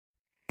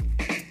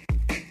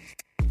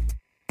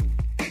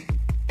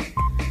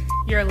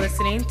You're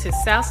listening to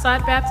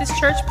Southside Baptist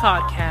Church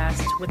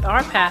Podcast with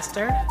our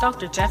pastor,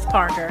 Dr. Jeff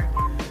Parker.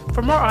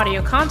 For more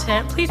audio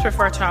content, please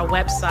refer to our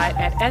website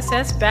at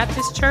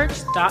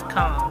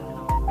ssbaptistchurch.com.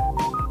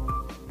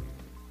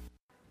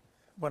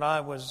 When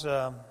I was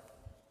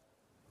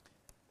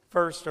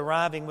first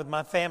arriving with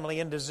my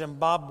family into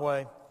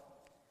Zimbabwe,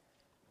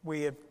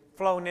 we had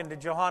flown into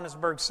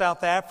Johannesburg,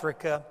 South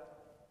Africa,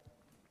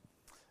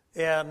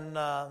 and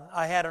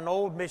I had an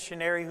old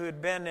missionary who had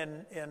been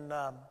in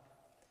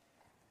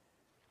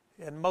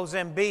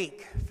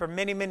Mozambique for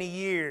many, many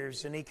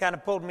years, and he kind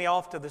of pulled me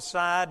off to the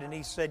side, and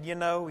he said,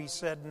 now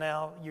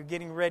you're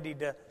getting ready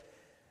to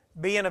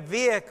be in a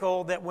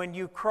vehicle that when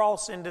you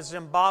cross into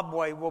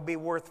Zimbabwe will be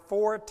worth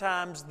 4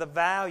 times the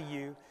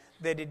value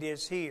that it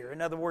is here.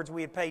 In other words,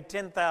 we had paid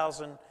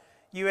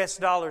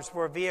 $10,000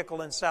 for a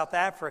vehicle in South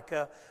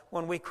Africa.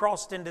 When we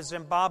crossed into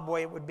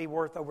Zimbabwe, it would be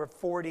worth over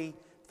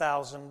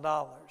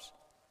 $40,000.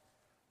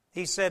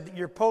 He said,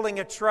 you're pulling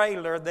a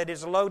trailer that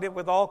is loaded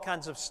with all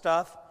kinds of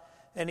stuff.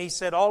 And he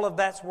said, all of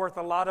that's worth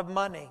a lot of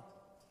money.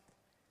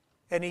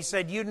 And he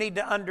said, you need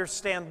to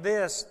understand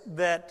this,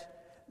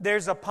 that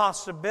there's a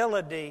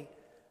possibility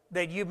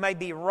that you may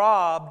be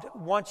robbed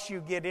once you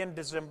get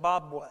into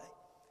Zimbabwe.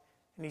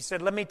 And he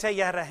said, let me tell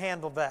you how to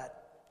handle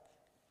that.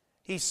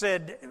 He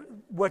said,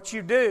 what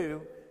you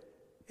do,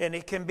 and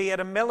it can be at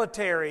a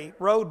military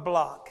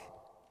roadblock.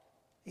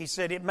 He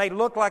said, it may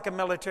look like a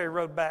military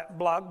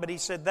roadblock, but he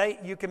said,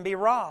 you can be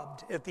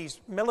robbed at these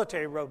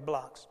military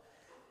roadblocks.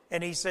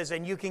 And he says,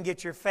 and you can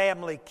get your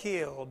family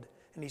killed.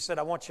 And he said,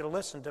 I want you to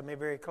listen to me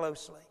very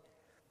closely.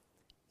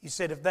 He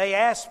said, if they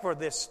ask for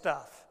this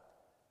stuff,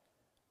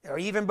 or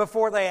even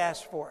before they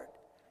ask for it,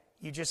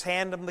 you just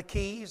hand them the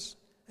keys.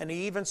 And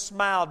he even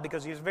smiled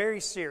because he was very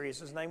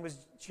serious. His name was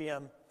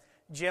Jim.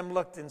 Jim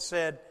looked and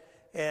said,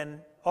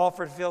 and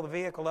offered to fill the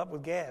vehicle up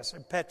with gas,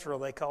 or petrol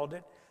they called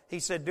it. He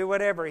said, do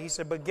whatever. He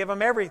said, but give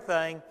them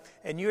everything,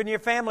 and you and your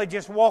family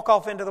just walk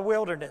off into the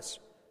wilderness.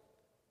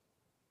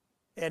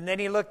 And then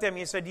he looked at me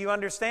and said, do you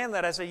understand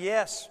that? I said,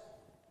 yes.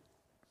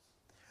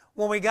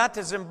 When we got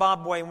to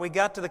Zimbabwe and we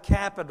got to the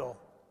capital,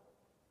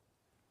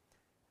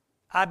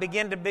 I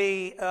began to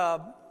be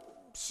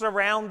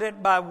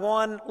surrounded by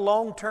one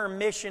long-term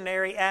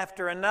missionary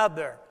after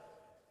another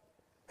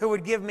who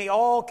would give me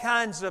all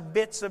kinds of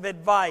bits of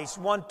advice.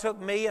 One took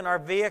me in our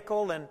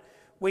vehicle and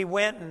we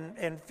went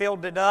and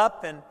filled it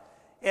up,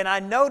 and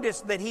I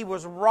noticed that he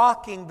was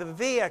rocking the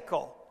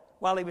vehicle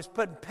while he was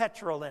putting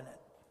petrol in it.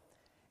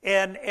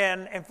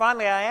 And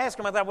finally I asked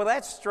him, I thought, well,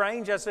 that's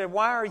strange. I said,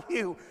 why are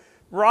you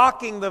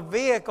rocking the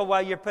vehicle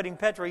while you're putting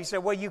petrol? He said,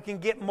 well, you can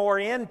get more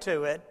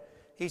into it.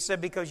 He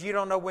said, because you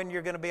don't know when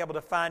you're going to be able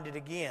to find it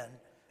again.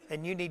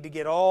 And you need to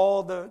get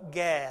all the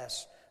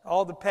gas,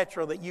 all the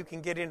petrol that you can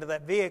get into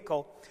that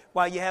vehicle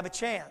while you have a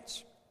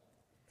chance.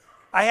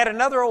 I had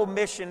another old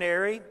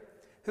missionary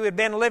who had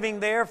been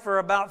living there for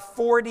about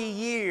 40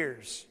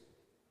 years.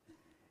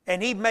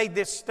 And he made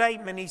this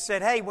statement. He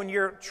said, hey, when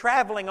you're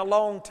traveling a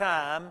long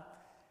time,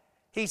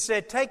 he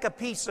said, take a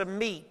piece of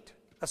meat,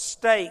 a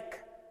steak,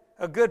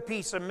 a good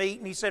piece of meat,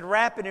 and he said,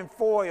 wrap it in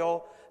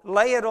foil,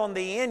 lay it on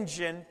the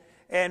engine,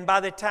 and by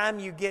the time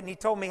you get, and he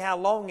told me how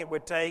long it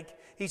would take,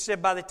 he said,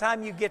 by the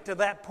time you get to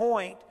that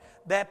point,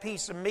 that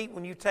piece of meat,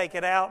 when you take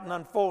it out and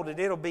unfold it,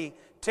 it'll be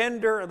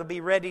tender, it'll be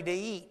ready to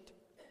eat.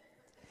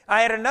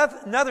 I had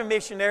another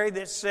missionary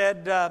that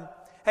said,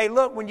 hey,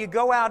 look, when you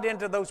go out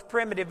into those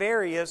primitive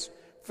areas,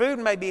 food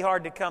may be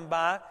hard to come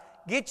by,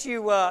 get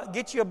you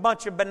a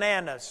bunch of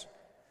bananas.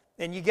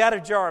 And you got a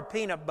jar of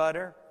peanut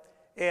butter,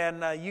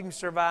 and you can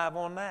survive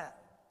on that.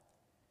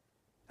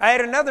 I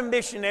had another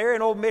missionary,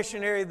 an old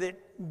missionary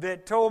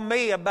that told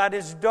me about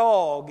his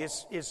dog,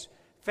 his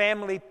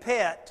family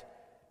pet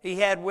he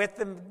had with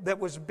him that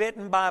was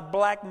bitten by a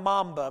black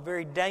mamba, a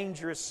very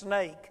dangerous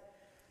snake.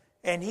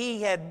 And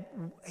he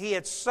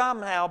had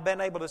somehow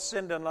been able to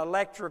send an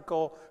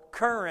electrical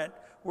current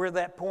where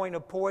that point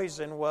of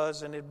poison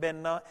was, and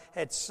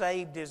had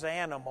saved his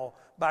animal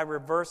by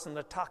reversing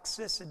the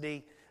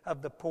toxicity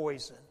of the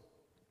poison.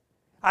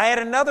 I had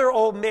another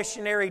old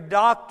missionary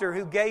doctor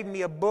who gave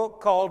me a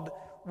book called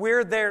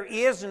Where There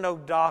Is No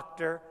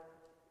Doctor.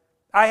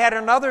 I had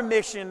another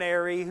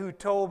missionary who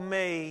told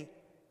me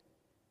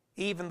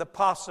even the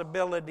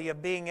possibility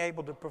of being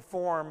able to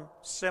perform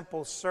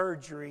simple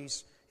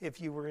surgeries if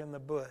you were in the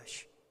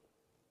bush.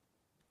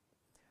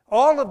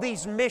 All of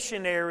these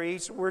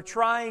missionaries were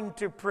trying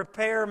to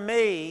prepare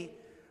me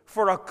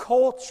for a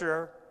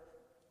culture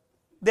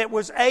that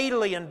was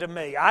alien to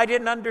me. I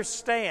didn't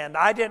understand.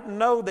 I didn't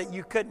know that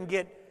you couldn't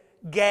get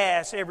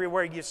gas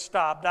everywhere you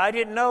stopped. I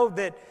didn't know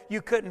that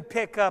you couldn't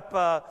pick up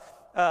a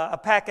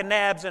pack of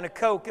nabs and a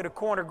Coke at a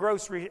corner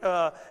grocery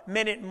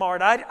Minute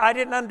Mart. I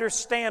didn't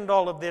understand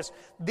all of this.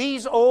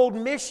 These old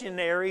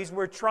missionaries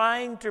were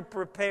trying to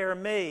prepare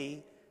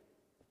me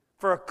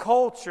for a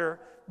culture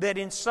that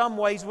in some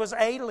ways was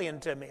alien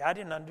to me. I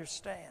didn't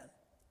understand.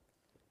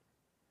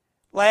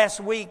 Last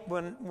week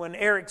when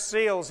Eric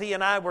Seals, he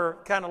and I were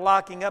kind of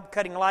locking up,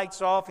 cutting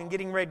lights off and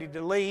getting ready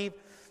to leave,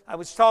 I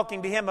was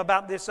talking to him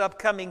about this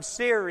upcoming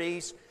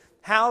series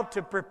how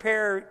to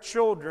prepare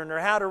children or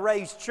how to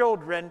raise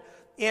children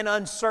in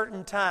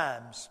uncertain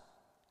times.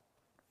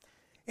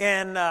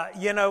 And,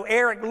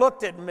 Eric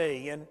looked at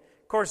me, and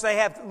of course they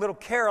have little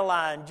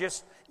Caroline,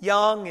 just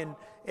young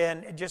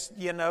and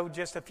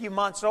just a few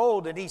months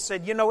old. And he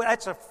said,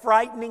 that's a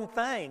frightening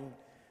thing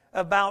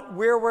about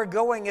where we're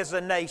going as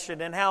a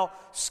nation and how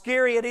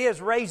scary it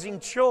is raising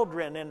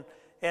children.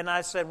 And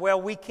I said,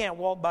 well, we can't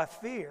walk by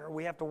fear.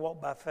 We have to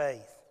walk by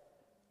faith.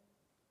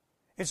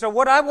 And so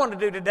what I want to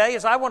do today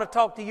is I want to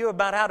talk to you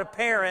about how to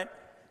parent,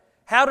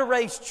 how to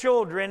raise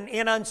children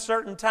in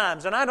uncertain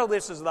times. And I know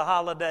this is the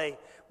holiday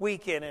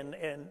weekend,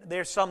 and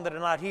there's some that are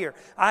not here.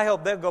 I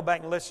hope they'll go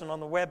back and listen on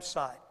the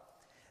website.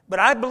 But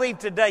I believe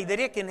today that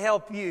it can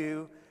help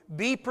you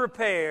be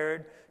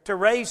prepared to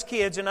raise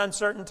kids in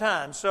uncertain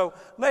times. So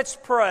let's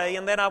pray,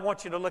 and then I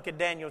want you to look at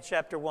Daniel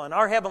chapter 1.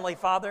 Our Heavenly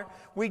Father,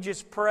 we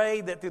just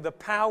pray that through the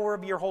power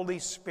of your Holy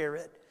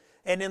Spirit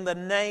and in the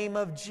name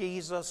of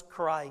Jesus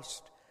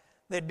Christ,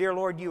 that, dear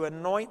Lord, you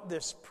anoint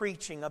this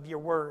preaching of your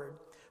word.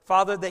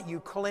 Father, that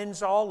you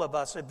cleanse all of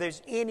us. If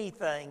there's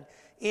anything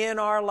in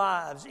our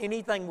lives,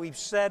 anything we've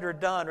said or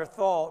done or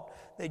thought,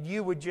 that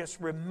you would just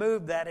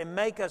remove that and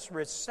make us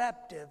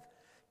receptive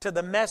to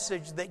the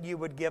message that you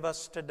would give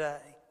us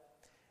today.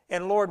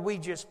 And Lord, we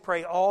just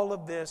pray all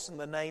of this in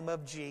the name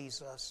of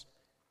Jesus.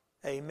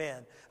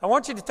 Amen. I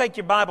want you to take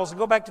your Bibles and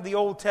go back to the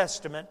Old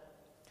Testament.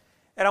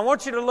 And I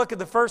want you to look at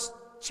the first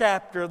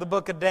chapter of the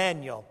book of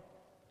Daniel.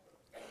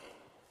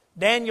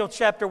 Daniel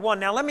chapter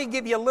 1. Now let me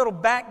give you a little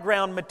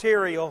background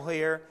material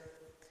here.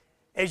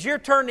 As you're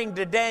turning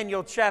to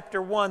Daniel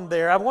chapter 1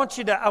 there, I want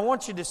you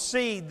to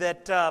see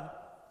that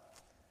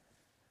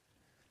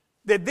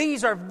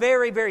these are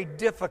very, very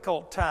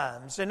difficult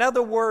times. In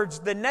other words,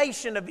 the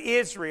nation of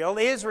Israel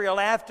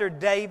after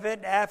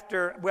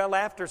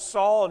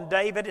Saul and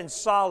David and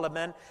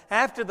Solomon,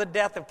 after the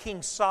death of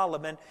King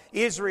Solomon,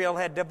 Israel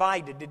had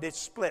divided. It had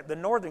split. The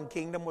northern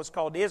kingdom was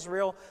called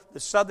Israel. The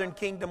southern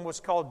kingdom was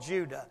called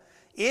Judah.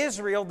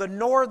 Israel, the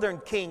northern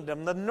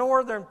kingdom, the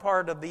northern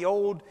part of the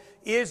old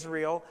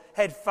Israel,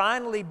 had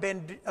finally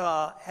been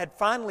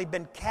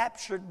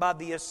captured by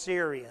the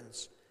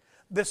Assyrians.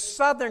 The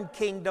southern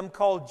kingdom,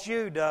 called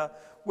Judah,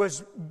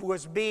 was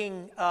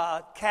being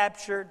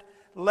captured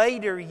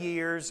later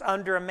years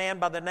under a man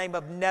by the name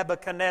of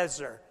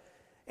Nebuchadnezzar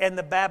and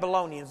the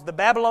Babylonians. The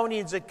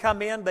Babylonians had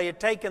come in. They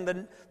had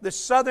taken the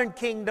southern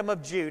kingdom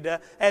of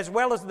Judah as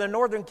well as the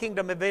northern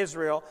kingdom of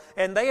Israel,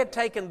 and they had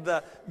taken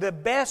the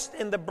best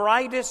and the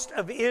brightest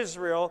of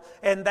Israel,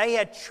 and they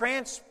had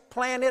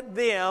transplanted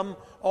them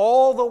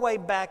all the way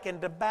back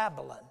into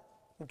Babylon.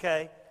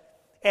 Okay?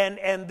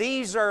 And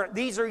these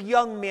are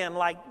young men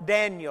like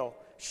Daniel,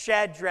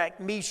 Shadrach,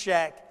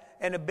 Meshach,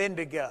 and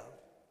Abednego.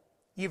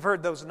 You've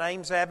heard those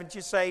names, haven't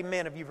you? Say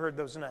amen if you've heard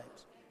those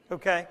names.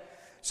 Okay?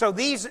 So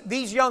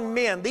these young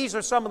men, these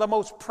are some of the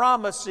most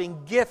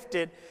promising,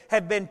 gifted,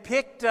 have been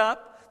picked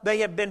up. They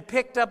have been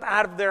picked up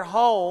out of their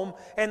home,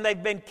 and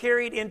they've been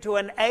carried into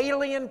an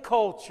alien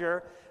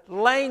culture,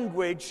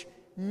 language.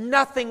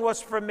 Nothing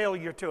was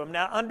familiar to them.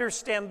 Now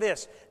understand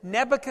this.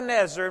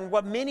 Nebuchadnezzar, and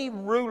what many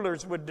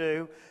rulers would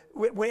do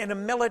in a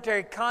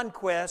military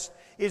conquest,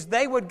 is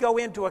they would go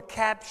into a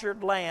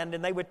captured land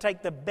and they would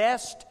take the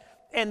best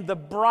and the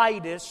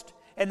brightest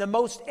and the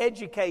most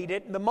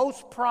educated, and the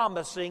most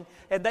promising,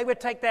 and they would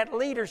take that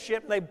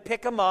leadership and they'd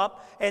pick them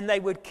up and they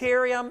would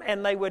carry them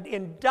and they would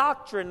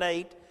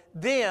indoctrinate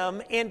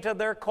them into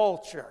their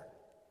culture.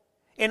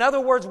 In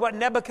other words, what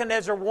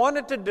Nebuchadnezzar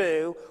wanted to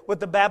do, what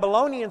the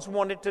Babylonians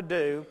wanted to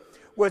do,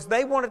 was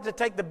they wanted to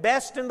take the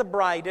best and the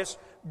brightest,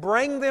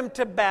 bring them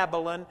to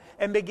Babylon,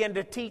 and begin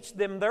to teach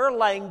them their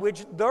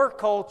language, their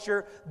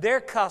culture,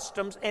 their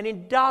customs, and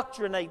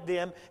indoctrinate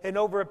them. And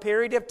over a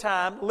period of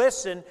time,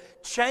 listen,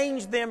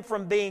 change them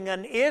from being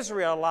an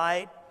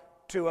Israelite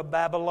to a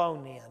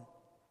Babylonian.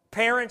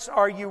 Parents,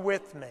 are you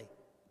with me?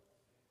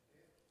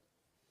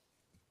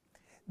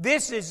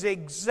 This is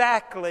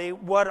exactly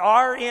what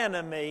our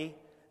enemy,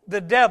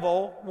 the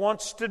devil,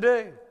 wants to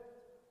do.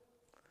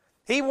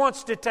 He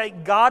wants to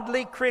take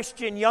godly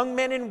Christian young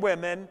men and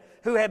women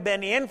who have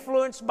been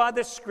influenced by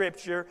the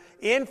Scripture,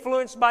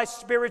 influenced by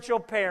spiritual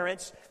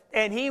parents,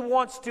 and he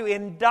wants to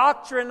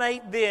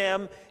indoctrinate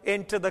them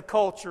into the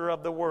culture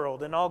of the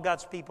world. And all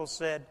God's people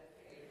said,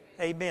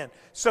 amen.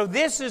 So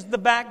this is the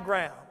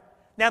background.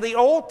 Now the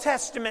Old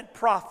Testament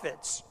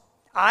prophets,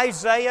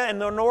 Isaiah and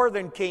the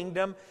northern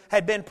kingdom,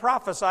 had been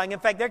prophesying. In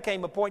fact, there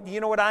came a point, do you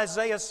know what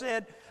Isaiah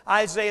said?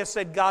 Isaiah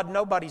said, God,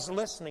 nobody's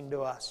listening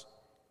to us.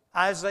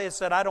 Isaiah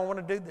said, I don't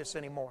want to do this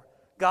anymore.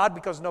 God,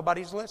 because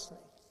nobody's listening.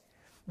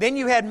 Then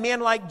you had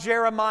men like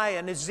Jeremiah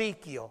and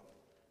Ezekiel.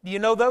 Do you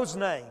know those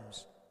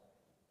names?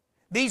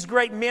 These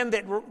great men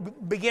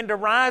that begin to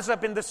rise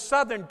up in the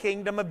southern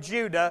kingdom of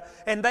Judah,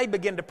 and they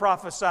begin to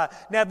prophesy.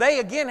 Now they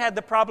again had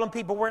the problem,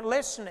 people weren't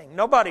listening.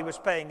 Nobody was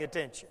paying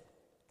attention.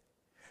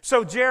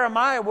 So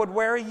Jeremiah would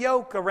wear a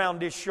yoke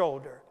around his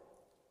shoulder.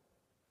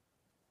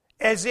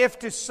 as if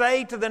to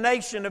say to the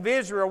nation of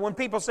Israel, when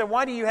people say,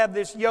 why do you have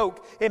this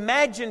yoke?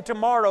 Imagine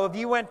tomorrow if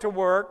you went to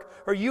work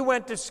or you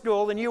went to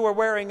school and you were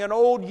wearing an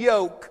old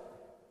yoke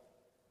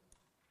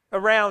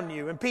around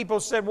you. And people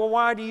said, well,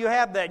 why do you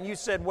have that? And you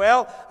said,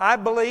 well, I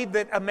believe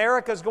that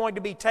America is going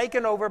to be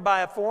taken over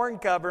by a foreign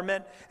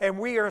government, and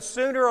we are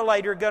sooner or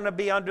later going to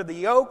be under the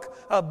yoke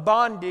of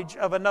bondage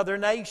of another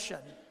nation.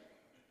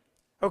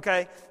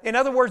 Okay? In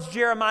other words,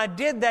 Jeremiah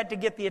did that to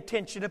get the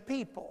attention of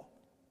people.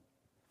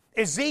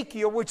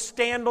 Ezekiel would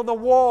stand on the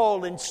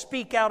wall and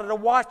speak out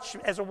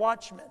as a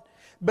watchman.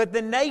 But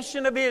the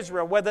nation of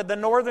Israel, whether the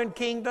northern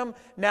kingdom,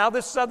 now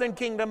the southern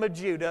kingdom of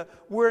Judah,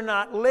 were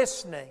not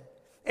listening.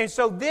 And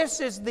so this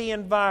is the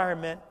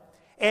environment.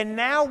 And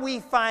now we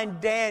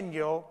find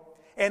Daniel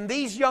and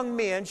these young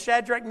men,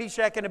 Shadrach,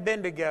 Meshach, and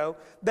Abednego,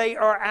 they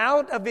are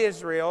out of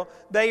Israel.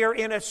 They are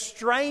in a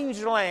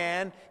strange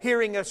land,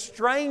 hearing a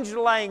strange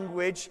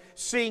language,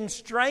 seeing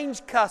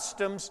strange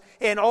customs,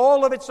 and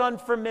all of it's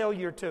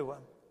unfamiliar to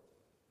them.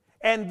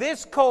 And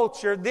this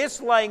culture,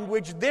 this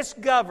language, this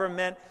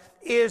government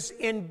is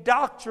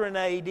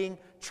indoctrinating,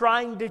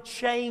 trying to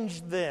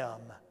change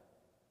them.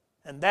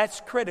 And that's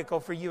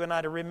critical for you and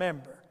I to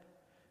remember.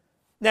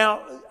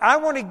 Now, I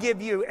want to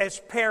give you as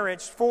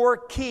parents 4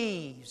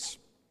 keys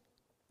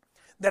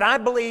that I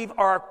believe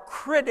are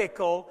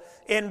critical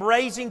in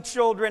raising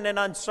children in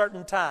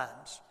uncertain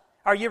times.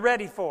 Are you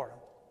ready for them?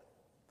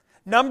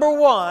 Number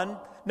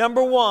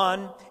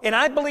one, and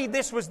I believe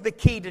this was the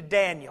key to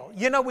Daniel.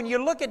 You know, when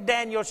you look at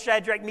Daniel,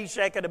 Shadrach,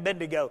 Meshach, and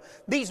Abednego,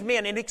 these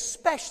men, and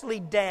especially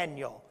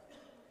Daniel,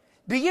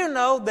 do you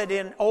know that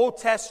in Old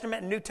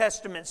Testament and New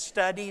Testament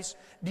studies,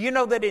 do you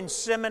know that in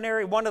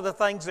seminary, one of the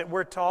things that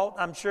we're taught,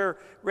 I'm sure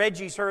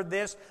Reggie's heard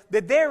this,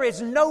 that there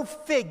is no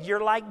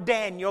figure like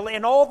Daniel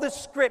in all the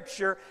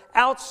Scripture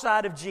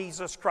outside of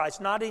Jesus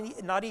Christ, not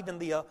even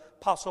the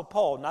Apostle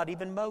Paul, not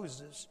even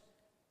Moses.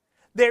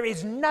 There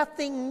is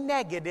nothing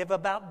negative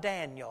about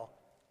Daniel.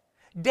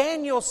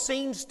 Daniel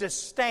seems to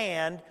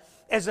stand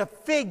as a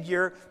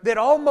figure that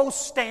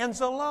almost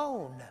stands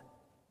alone.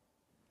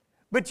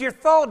 But your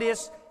thought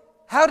is,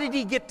 how did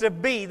he get to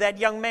be that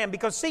young man?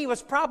 Because see, he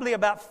was probably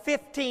about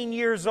 15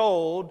 years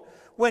old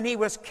when he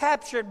was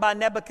captured by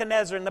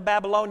Nebuchadnezzar and the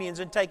Babylonians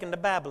and taken to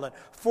Babylon.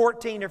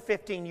 14 or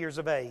 15 years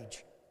of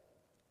age.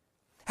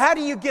 How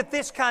do you get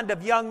this kind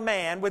of young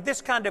man with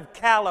this kind of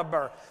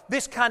caliber,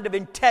 this kind of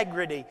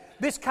integrity,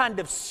 this kind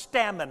of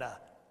stamina?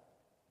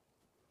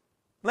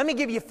 Let me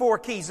give you 4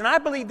 keys. And I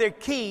believe they're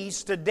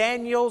keys to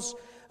Daniel's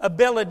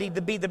ability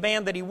to be the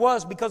man that he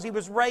was because he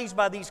was raised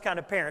by these kind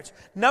of parents.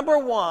 Number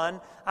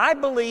 1, I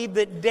believe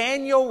that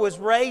Daniel was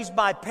raised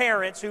by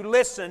parents who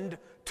listened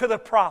to the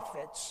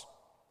prophets.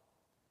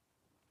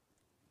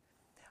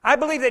 I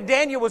believe that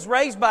Daniel was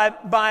raised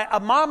by a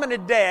mom and a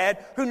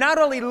dad who not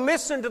only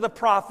listened to the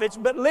prophets,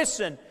 but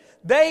listen,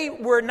 they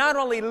were not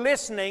only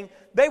listening,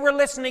 they were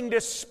listening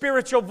to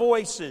spiritual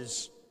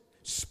voices,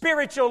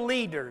 spiritual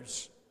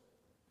leaders.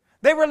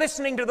 They were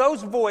listening to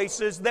those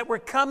voices that were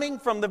coming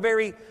from the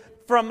very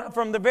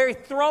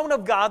throne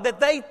of God that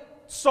they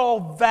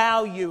saw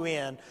value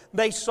in,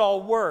 they saw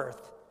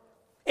worth.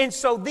 And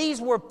so these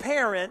were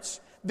parents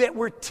that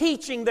were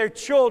teaching their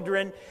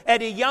children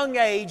at a young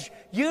age,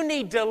 you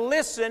need to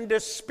listen to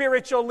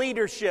spiritual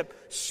leadership,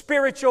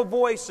 spiritual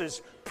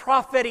voices,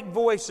 prophetic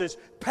voices.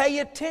 Pay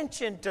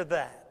attention to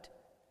that.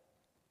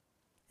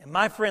 And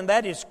my friend,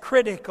 that is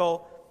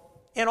critical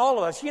in all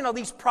of us. You know,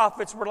 these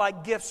prophets were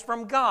like gifts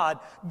from God.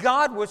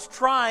 God was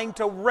trying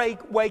to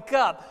wake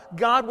up.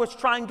 God was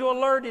trying to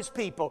alert His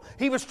people.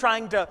 He was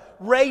trying to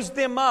raise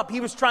them up.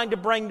 He was trying to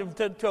bring them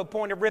to a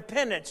point of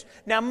repentance.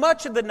 Now,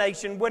 much of the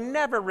nation would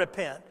never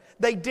repent.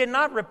 They did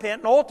not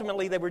repent, and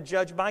ultimately they were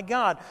judged by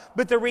God.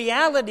 But the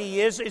reality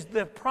is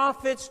the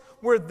prophets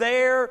were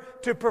there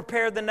to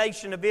prepare the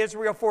nation of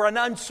Israel for an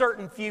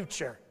uncertain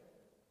future.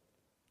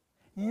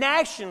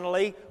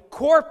 Nationally,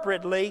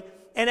 corporately,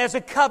 and as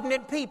a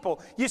covenant people.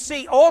 You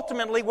see,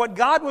 ultimately what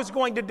God was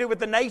going to do with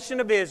the nation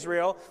of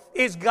Israel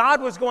is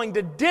God was going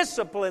to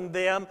discipline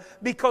them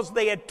because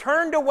they had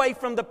turned away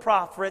from the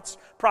prophets.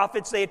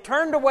 They had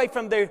turned away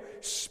from their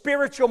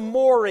spiritual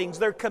moorings,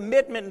 their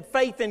commitment and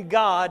faith in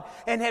God,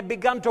 and had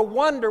begun to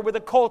wander with the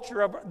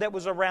culture that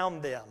was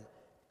around them.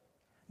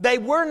 They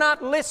were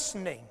not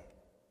listening,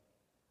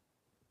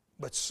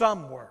 but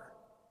some were.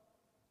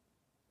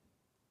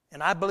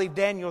 And I believe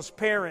Daniel's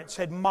parents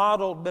had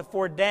modeled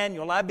before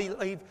Daniel. I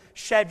believe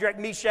Shadrach,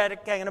 Meshach,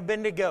 and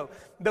Abednego,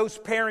 those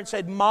parents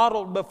had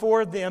modeled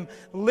before them.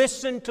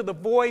 Listen to the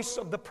voice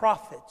of the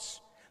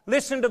prophets.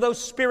 Listen to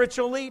those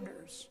spiritual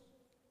leaders.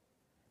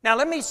 Now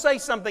let me say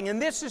something,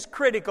 and this is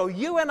critical.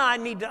 You and I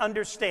need to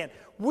understand.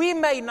 We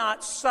may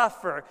not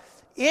suffer.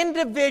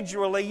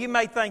 Individually, you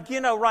may think,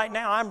 you know, right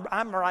now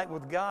I'm right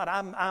with God.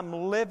 I'm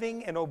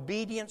living in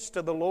obedience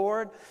to the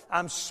Lord.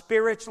 I'm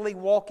spiritually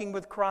walking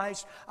with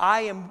Christ.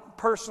 I am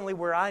personally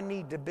where I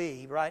need to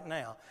be right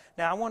now.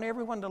 Now, I want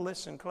everyone to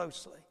listen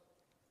closely.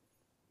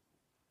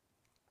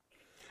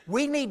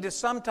 We need to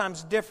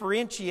sometimes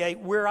differentiate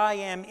where I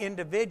am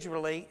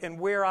individually and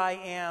where I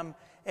am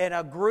and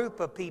a group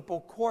of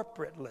people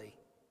corporately.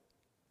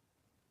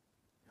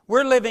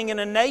 We're living in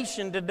a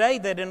nation today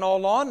that, in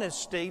all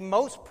honesty,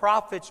 most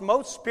prophets,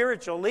 most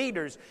spiritual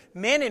leaders,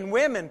 men and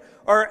women,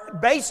 are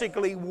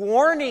basically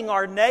warning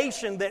our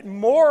nation that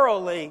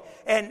morally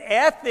and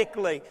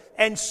ethically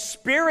and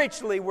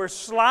spiritually we're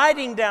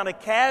sliding down a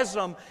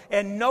chasm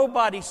and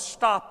nobody's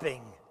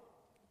stopping.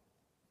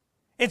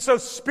 And so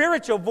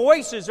spiritual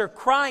voices are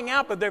crying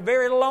out, but they're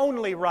very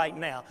lonely right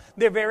now.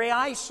 They're very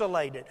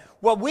isolated.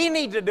 What we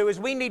need to do is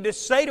we need to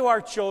say to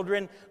our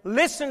children,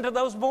 listen to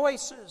those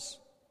voices.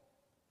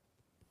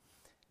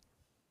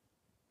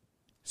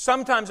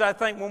 Sometimes I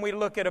think when we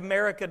look at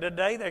America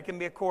today, there can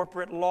be a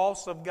corporate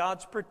loss of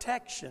God's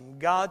protection,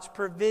 God's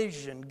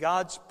provision,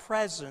 God's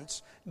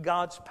presence,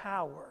 God's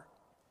power.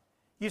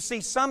 You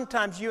see,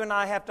 sometimes you and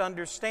I have to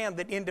understand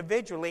that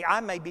individually I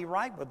may be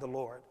right with the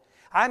Lord.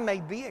 I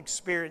may be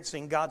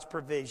experiencing God's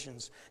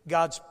provisions,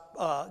 God's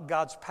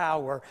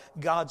power,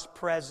 God's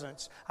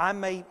presence. I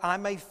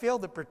may feel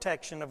the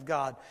protection of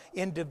God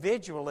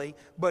individually,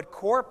 but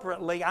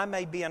corporately I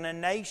may be in a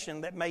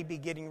nation that may be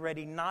getting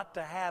ready not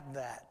to have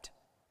that.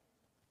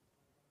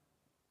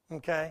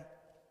 Okay?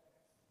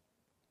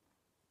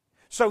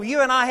 So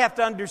you and I have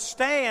to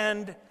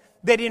understand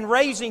that in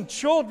raising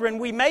children,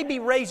 we may be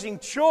raising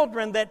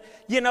children that,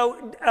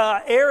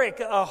 Eric,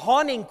 a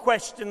haunting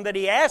question that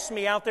he asked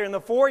me out there in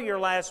the foyer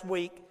last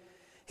week.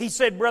 He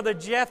said, Brother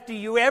Jeff, do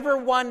you ever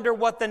wonder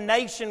what the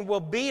nation will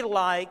be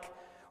like?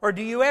 Or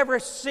do you ever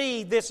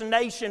see this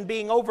nation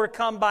being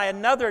overcome by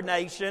another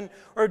nation?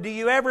 Or do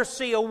you ever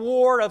see a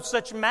war of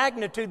such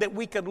magnitude that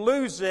we could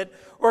lose it?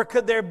 Or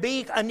could there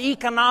be an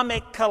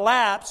economic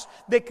collapse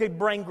that could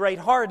bring great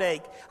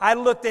heartache? I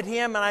looked at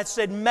him and I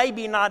said,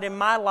 maybe not in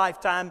my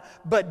lifetime,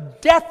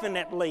 but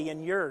definitely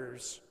in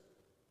yours.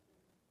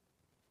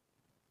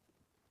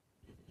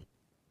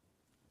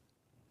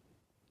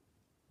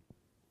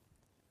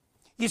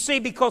 You see,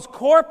 because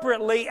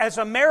corporately, as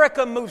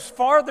America moves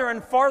farther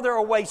and farther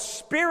away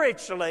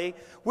spiritually,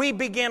 we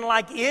begin,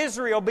 like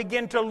Israel,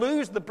 begin to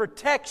lose the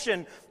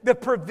protection, the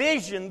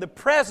provision, the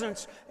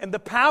presence, and the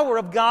power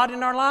of God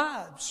in our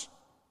lives.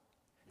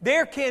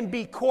 There can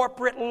be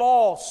corporate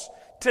loss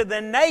to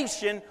the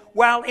nation,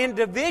 while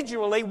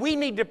individually we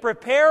need to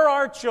prepare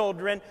our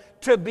children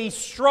to be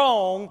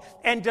strong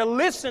and to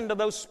listen to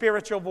those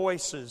spiritual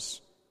voices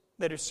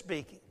that are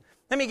speaking.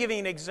 Let me give you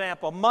an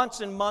example.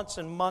 Months and months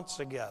and months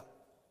ago,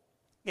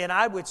 and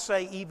I would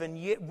say even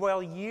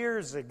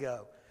years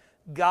ago,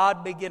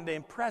 God began to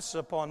impress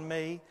upon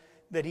me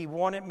that He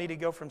wanted me to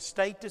go from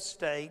state to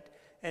state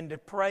and to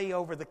pray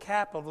over the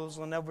capitals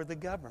and over the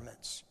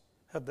governments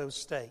of those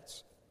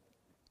states.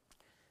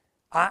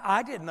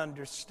 I didn't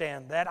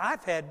understand that.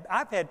 I've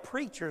had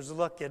preachers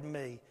look at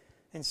me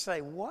and say,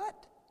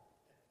 "What?"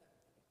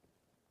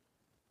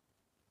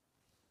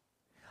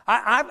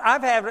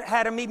 I've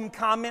had them even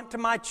comment to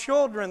my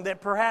children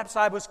that perhaps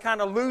I was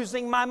kind of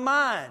losing my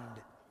mind.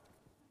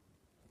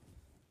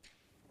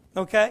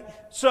 Okay?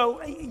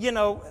 So,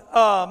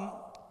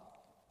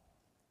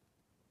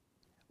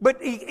 but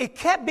it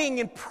kept being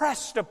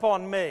impressed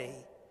upon me.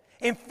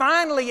 And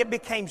finally it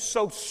became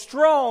so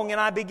strong and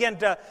I began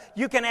to,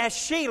 you can ask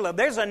Sheila,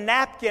 there's a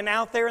napkin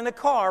out there in the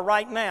car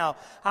right now.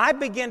 I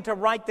began to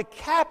write the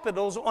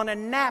capitals on a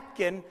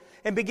napkin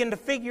and begin to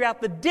figure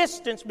out the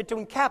distance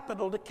between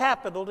capital to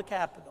capital to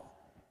capital.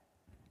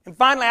 And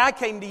finally I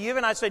came to you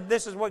and I said,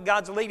 this is what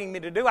God's leading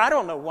me to do. I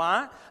don't know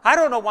why. I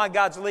don't know why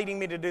God's leading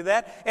me to do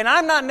that. And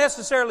I'm not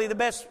necessarily the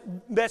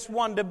best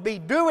one to be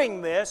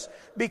doing this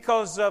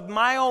because of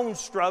my own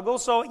struggle.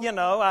 So,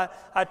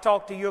 I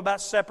talked to you about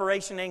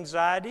separation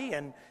anxiety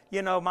and,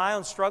 my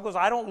own struggles.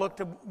 I don't look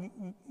to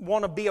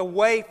want to be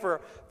away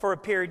for a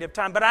period of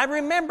time. But I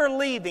remember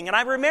leaving and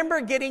I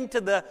remember getting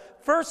to the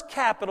first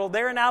capital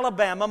there in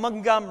Alabama,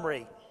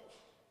 Montgomery.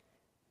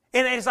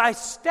 And as I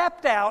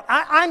stepped out,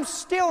 I'm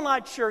still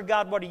not sure,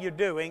 God, what are you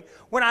doing?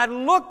 When I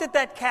looked at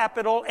that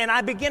capitol and I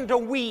began to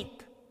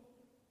weep.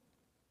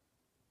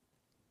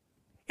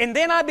 And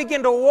then I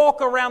began to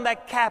walk around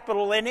that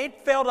capitol and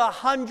it felt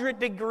 100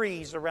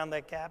 degrees around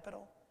that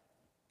capitol.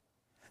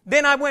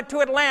 Then I went to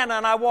Atlanta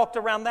and I walked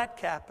around that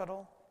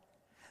capitol.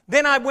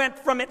 Then I went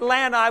from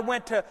Atlanta, I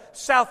went to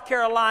South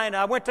Carolina,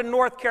 I went to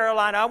North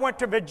Carolina, I went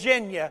to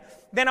Virginia,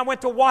 then I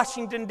went to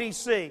Washington,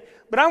 D.C.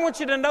 But I want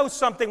you to know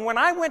something. When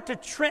I went to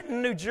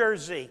Trenton, New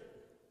Jersey,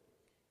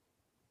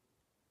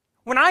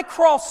 when I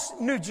crossed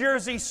New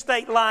Jersey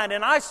state line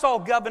and I saw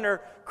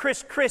Governor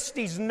Chris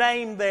Christie's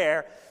name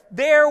there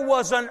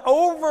was an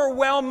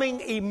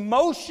overwhelming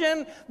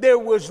emotion, there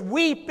was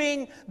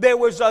weeping, there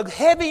was a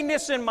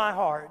heaviness in my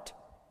heart.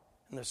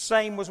 And the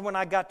same was when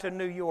I got to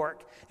New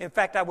York. In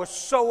fact, I was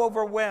so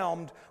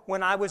overwhelmed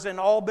when I was in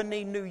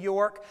Albany, New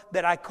York,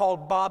 that I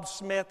called Bob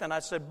Smith and I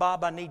said,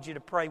 Bob, I need you to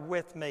pray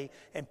with me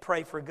and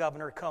pray for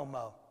Governor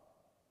Cuomo.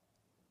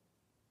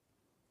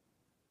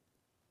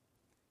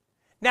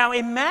 Now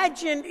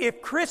imagine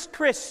if Chris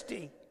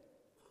Christie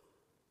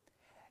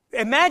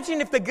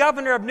Imagine if the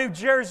governor of New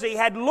Jersey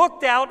had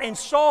looked out and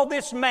saw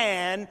this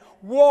man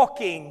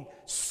walking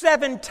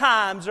 7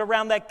 times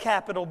around that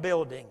Capitol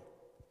building.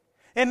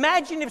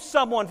 Imagine if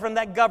someone from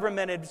that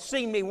government had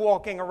seen me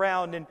walking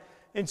around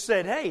and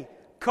said, "Hey,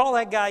 call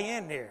that guy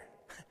in here.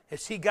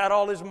 Has he got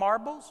all his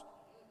marbles?"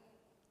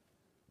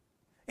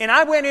 And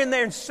I went in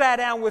there and sat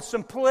down with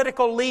some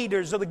political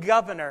leaders of the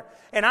governor.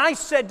 And I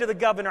said to the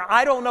governor,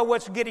 "I don't know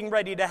what's getting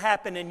ready to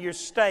happen in your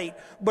state,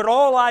 but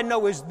all I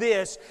know is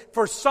this: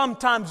 for some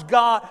time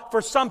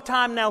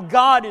now,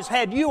 God has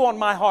had you on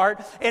my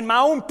heart, and my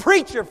own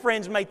preacher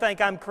friends may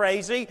think I'm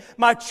crazy.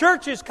 My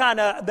church is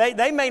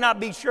they may not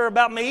be sure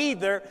about me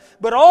either,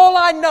 but all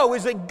I know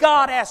is that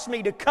God asked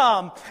me to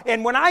come.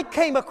 And when I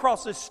came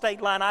across this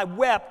state line, I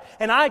wept,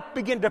 and I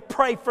began to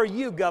pray for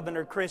you,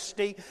 Governor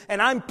Christie,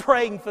 and I'm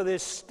praying for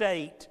this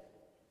state."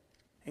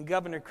 And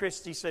Governor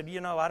Christie said,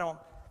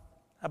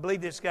 I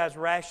believe this guy's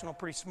rational,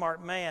 pretty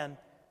smart man.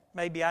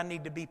 Maybe I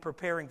need to be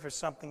preparing for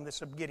something that's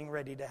getting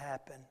ready to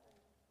happen.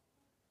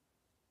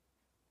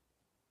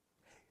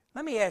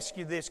 Let me ask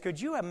you this.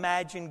 Could you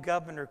imagine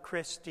Governor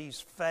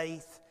Christie's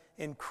faith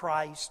in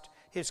Christ,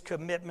 his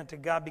commitment to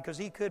God, because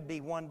he could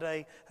be one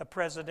day a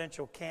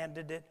presidential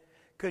candidate?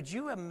 Could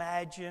you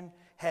imagine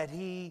had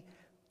he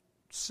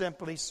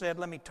simply said,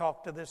 "Let me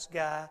talk to this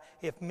guy"?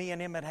 If me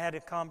and him had a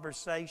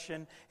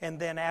conversation, and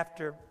then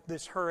after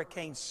this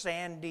Hurricane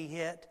Sandy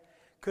hit,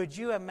 could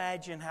you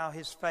imagine how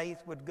his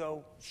faith would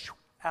go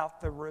out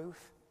the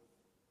roof?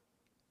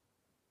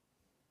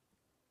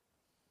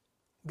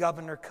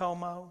 Governor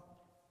Cuomo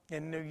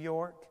in New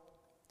York.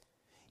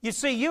 You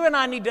see, you and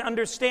I need to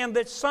understand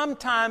that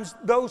sometimes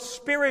those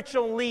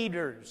spiritual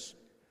leaders,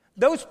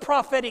 those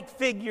prophetic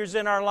figures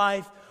in our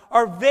life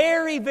are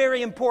very,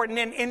 very important.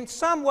 And in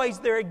some ways,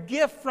 they're a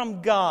gift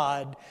from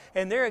God.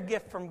 And they're a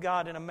gift from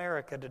God in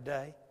America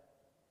today.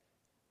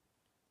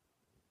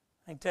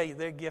 I can tell you,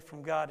 they're a gift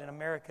from God in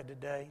America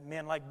today.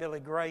 Men like Billy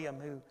Graham,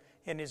 who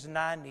in his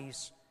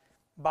 90s,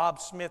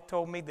 Bob Smith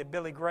told me that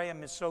Billy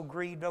Graham is so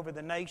grieved over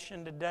the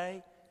nation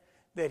today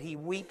that he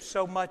weeps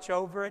so much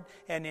over it.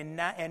 And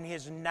in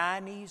his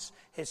 90s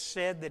has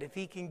said that if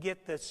he can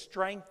get the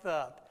strength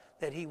up,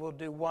 that he will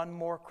do one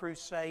more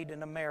crusade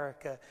in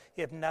America,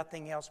 if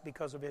nothing else,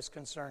 because of his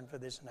concern for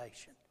this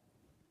nation.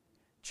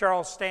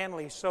 Charles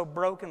Stanley is so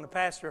broken, the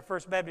pastor of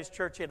First Baptist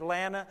Church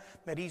Atlanta,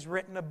 that he's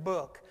written a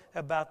book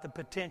about the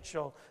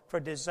potential for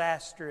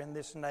disaster in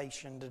this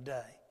nation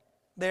today.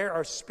 There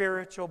are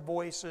spiritual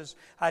voices.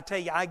 I tell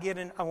you, I get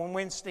in on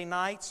Wednesday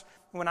nights,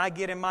 when I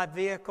get in my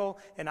vehicle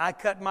and I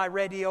cut my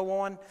radio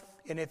on,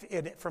 and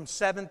from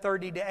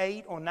 7:30 to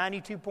 8 on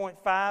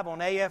 92.5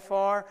 on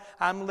AFR,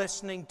 I'm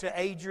listening to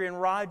Adrian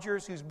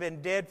Rogers, who's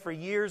been dead for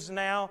years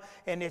now,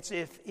 and it's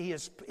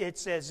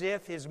as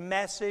if his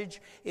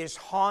message is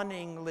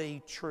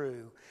hauntingly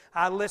true.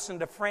 I listen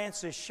to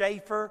Francis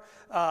Schaeffer,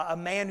 a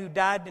man who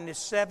died in his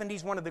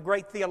 70s, one of the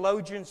great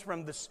theologians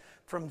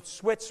from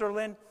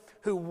Switzerland,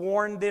 who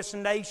warned this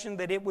nation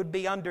that it would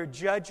be under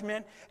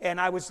judgment.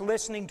 And I was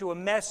listening to a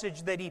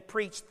message that he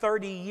preached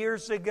 30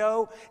 years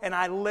ago, and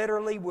I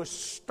literally was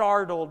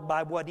startled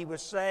by what he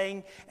was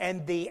saying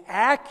and the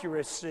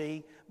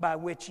accuracy by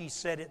which he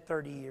said it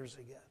 30 years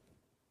ago.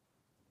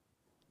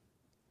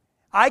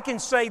 I can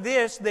say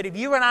this, that if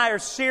you and I are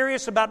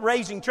serious about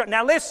raising children...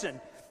 Now listen,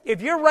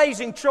 if you're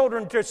raising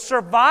children to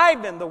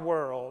survive in the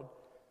world,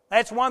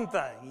 that's one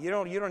thing. You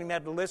don't even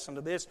have to listen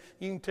to this.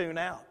 You can tune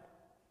out.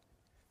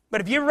 But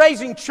if you're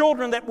raising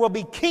children that will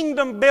be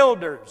kingdom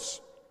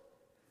builders,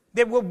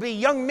 that will be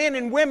young men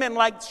and women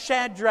like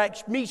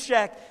Shadrach,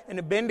 Meshach, and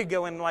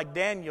Abednego, and like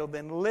Daniel,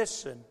 then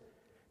listen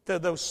to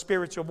those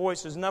spiritual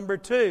voices. Number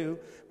 2,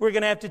 we're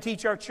going to have to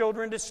teach our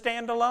children to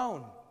stand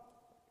alone.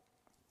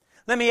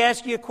 Let me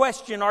ask you a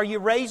question. Are you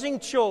raising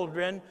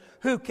children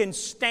who can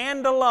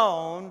stand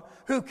alone,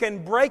 who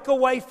can break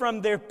away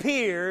from their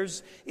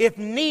peers if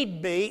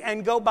need be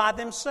and go by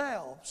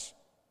themselves?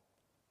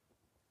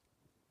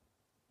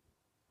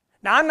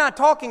 Now, I'm not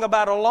talking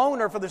about a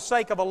loner for the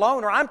sake of a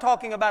loner. I'm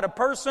talking about a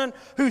person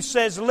who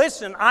says,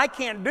 "Listen, I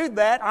can't do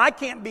that. I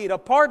can't be a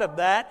part of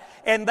that."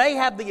 And they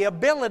have the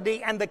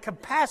ability and the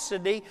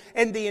capacity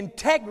and the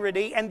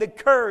integrity and the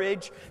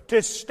courage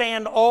to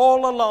stand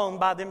all alone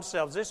by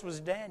themselves. This was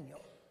Daniel.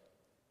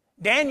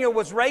 Daniel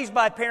was raised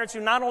by parents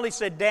who not only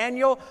said,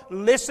 "Daniel,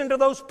 listen to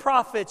those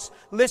prophets,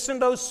 listen to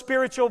those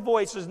spiritual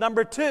voices."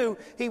 Number 2,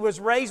 he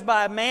was raised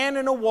by a man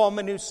and a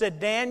woman who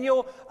said,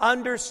 "Daniel,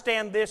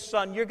 understand this,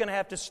 son, you're going to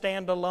have to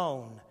stand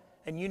alone,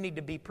 and you need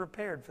to be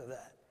prepared for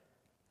that."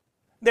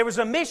 There was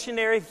a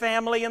missionary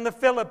family in the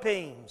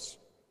Philippines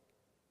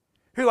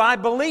who I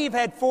believe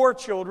had 4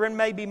 children,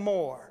 maybe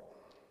more.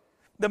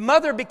 The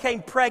mother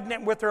became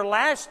pregnant with her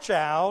last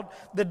child.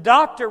 The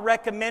doctor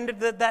recommended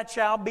that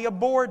child be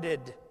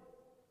aborted.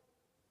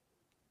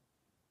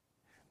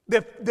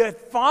 The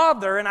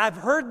father, and I've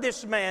heard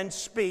this man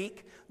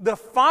speak, the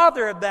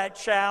father of that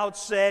child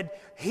said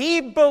he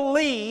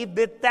believed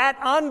that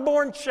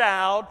unborn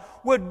child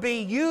would be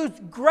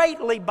used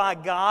greatly by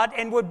God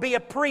and would be a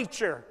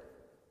preacher.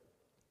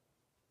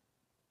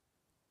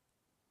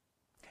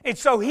 And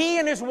so he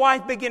and his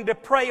wife began to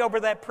pray over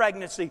that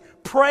pregnancy,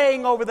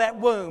 praying over that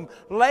womb,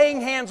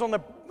 laying hands on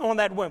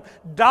that womb.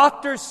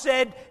 Doctors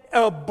said,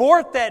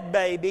 abort that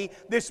baby.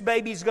 This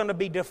baby's going to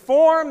be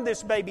deformed.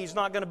 This baby's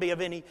not going to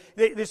be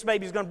this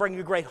baby's going to bring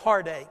you great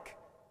heartache.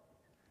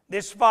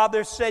 This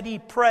father said he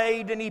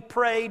prayed and he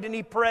prayed and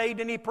he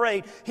prayed and he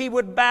prayed. He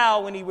would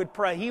bow and he would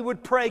pray. He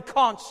would pray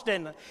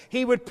constantly.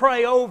 He would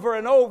pray over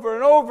and over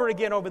and over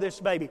again over this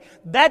baby.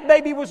 That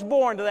baby was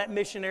born to that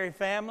missionary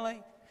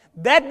family.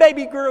 That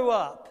baby grew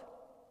up.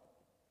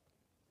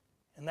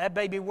 And that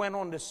baby went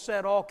on to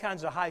set all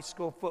kinds of high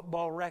school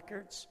football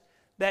records.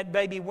 That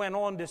baby went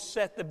on to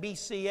set the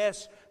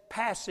BCS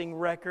passing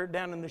record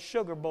down in the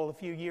Sugar Bowl a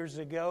few years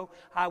ago.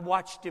 I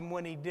watched him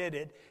when he did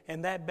it.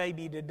 And that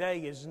baby today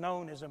is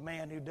known as a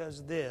man who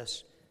does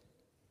this.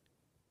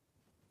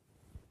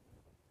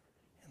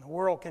 And the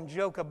world can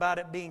joke about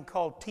it being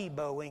called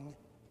Tebowing.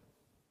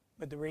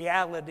 But the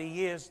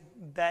reality is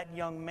that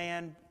young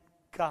man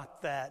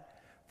got that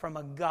from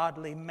a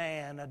godly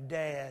man, a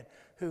dad,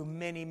 who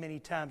many, many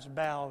times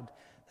bowed.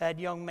 That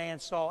young man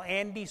saw.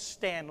 Andy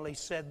Stanley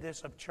said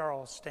this of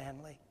Charles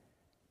Stanley.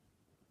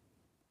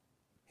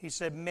 He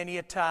said, many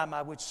a time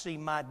I would see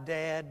my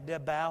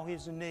dad bow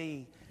his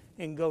knee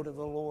and go to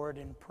the Lord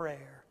in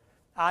prayer.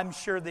 I'm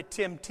sure that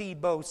Tim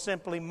Tebow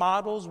simply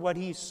models what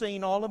he's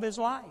seen all of his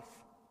life.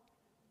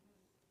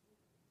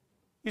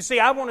 You see,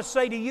 I want to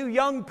say to you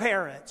young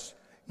parents,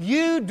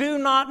 you do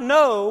not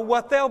know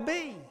what they'll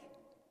be.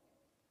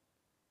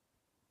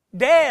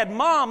 Dad,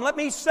 Mom, let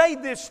me say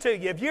this to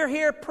you. If you're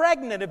here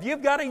pregnant, if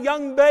you've got a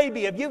young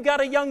baby, if you've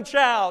got a young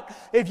child,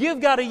 if you've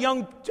got a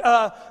young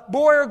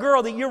boy or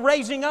girl that you're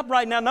raising up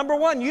right now, number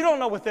one, you don't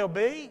know what they'll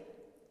be.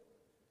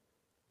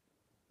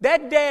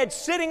 That dad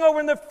sitting over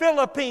in the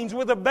Philippines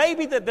with a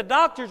baby that the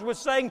doctors were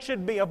saying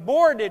should be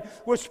aborted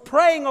was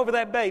praying over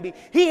that baby.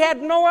 He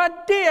had no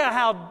idea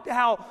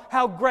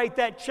how great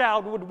that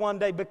child would one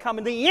day become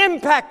and the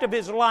impact of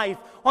his life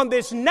on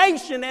this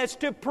nation as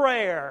to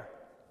prayer.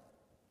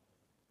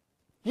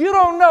 You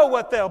don't know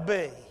what they'll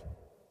be.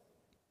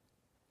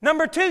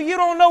 Number two, you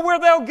don't know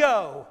where they'll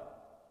go.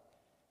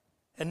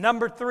 And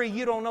number three,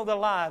 you don't know the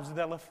lives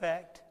they'll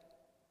affect.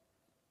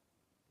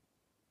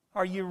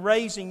 Are you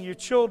raising your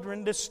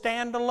children to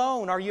stand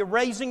alone? Are you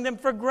raising them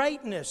for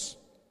greatness?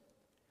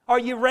 Are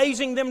you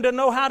raising them to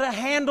know how to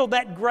handle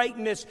that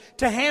greatness,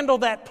 to handle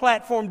that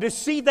platform, to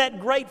see that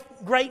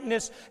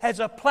greatness as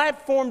a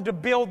platform to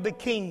build the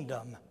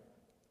kingdom?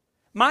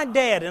 My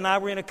dad and I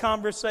were in a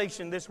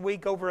conversation this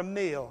week over a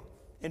meal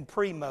in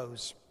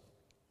Primo's.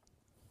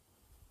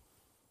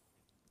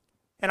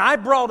 And I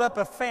brought up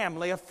a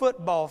family, a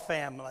football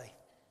family.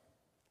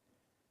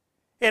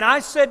 And I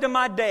said to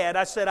my dad,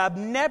 I said, I've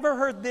never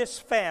heard this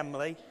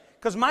family,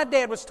 because my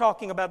dad was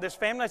talking about this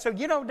family. I said,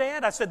 you know,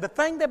 Dad, I said, the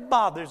thing that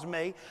bothers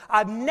me,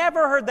 I've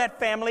never heard that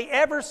family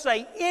ever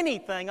say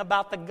anything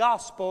about the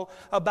gospel,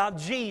 about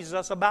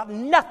Jesus, about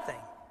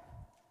nothing,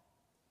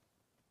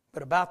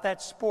 but about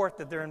that sport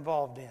that they're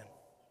involved in.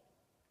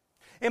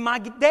 And my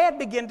dad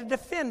began to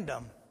defend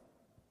them.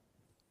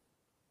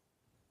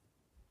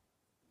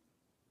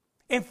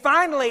 And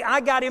finally, I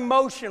got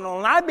emotional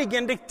and I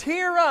began to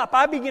tear up.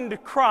 I began to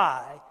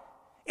cry.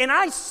 And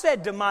I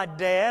said to my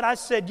dad, I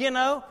said,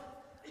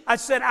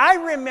 I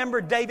remember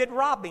David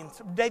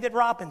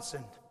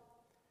Robinson,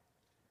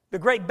 the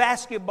great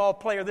basketball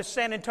player, the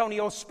San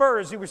Antonio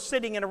Spurs, who was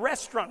sitting in a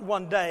restaurant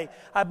one day,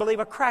 I believe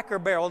a Cracker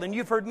Barrel, and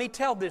you've heard me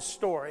tell this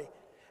story,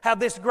 how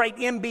this great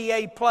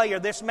NBA player,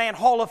 this man,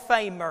 Hall of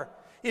Famer,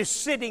 is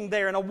sitting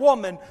there, and a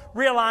woman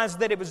realized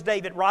that it was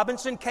David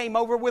Robinson, came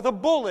over with a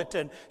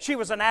bulletin. She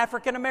was an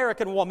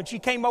African-American woman. She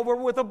came over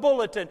with a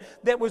bulletin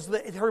that was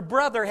her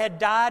brother had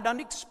died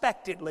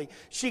unexpectedly.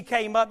 She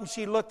came up and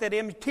she looked at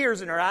him,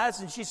 tears in her eyes,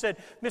 and she said,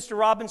 Mr.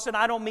 Robinson,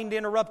 I don't mean to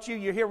interrupt you.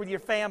 You're here with your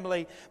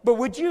family, but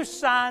would you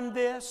sign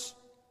this?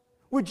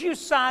 Would you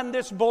sign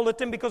this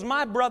bulletin? Because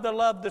my brother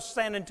loved the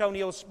San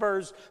Antonio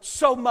Spurs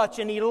so much,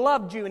 and he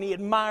loved you and he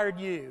admired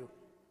you.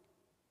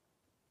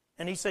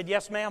 And he said,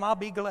 yes, ma'am, I'll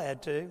be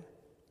glad to.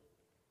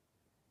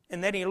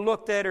 And then he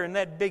looked at her, and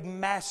that big,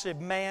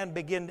 massive man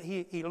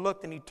he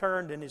looked and he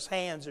turned, and his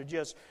hands are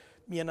just,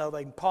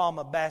 they palm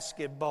a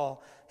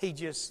basketball. He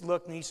just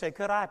looked and he said,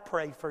 could I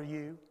pray for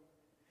you?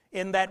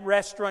 In that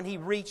restaurant, he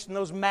reached, and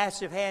those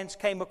massive hands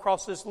came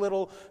across this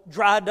little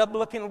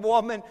dried-up-looking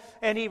woman,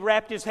 and he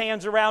wrapped his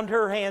hands around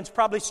her hands,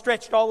 probably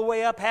stretched all the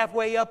way up,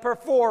 halfway up her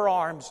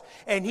forearms.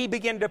 And he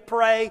began to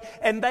pray,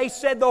 and they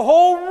said the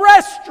whole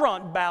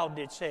restaurant bowed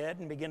its head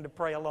and began to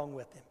pray along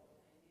with him.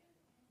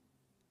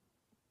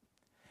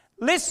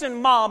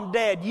 Listen, Mom,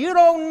 Dad, you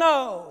don't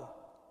know.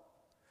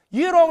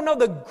 You don't know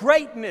the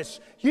greatness.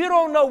 You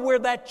don't know where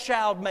that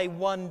child may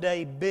one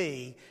day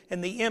be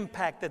and the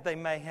impact that they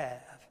may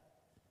have.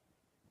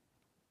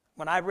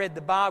 When I read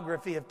the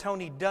biography of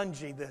Tony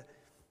Dungy,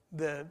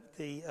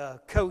 the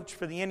coach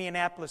for the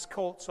Indianapolis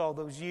Colts all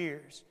those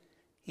years,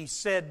 he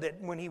said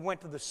that when he went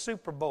to the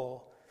Super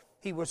Bowl,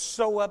 he was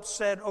so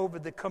upset over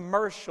the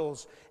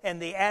commercials and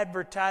the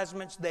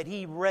advertisements that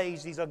he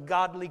raised. He's a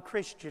godly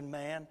Christian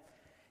man.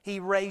 He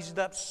raised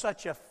up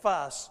such a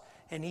fuss,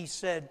 and he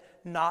said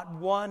not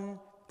one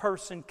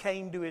person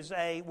came to his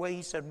aid. Well,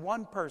 he said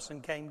one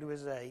person came to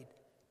his aid.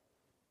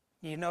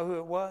 You know who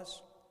it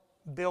was?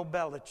 Bill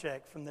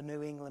Belichick from the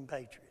New England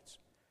Patriots.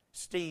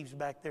 Steve's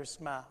back there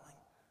smiling.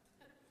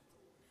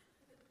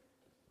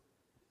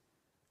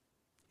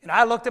 And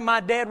I looked at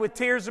my dad with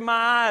tears in my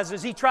eyes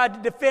as he tried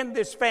to defend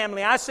this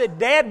family. I said,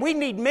 Dad, we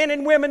need men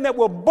and women that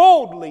will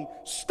boldly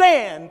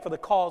stand for the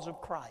cause of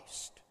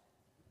Christ.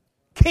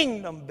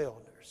 Kingdom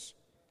builders.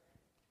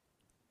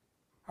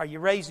 Are you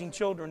raising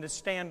children to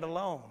stand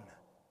alone?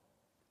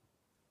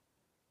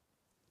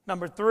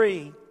 Number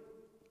 3,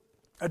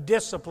 a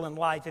disciplined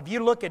life. If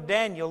you look at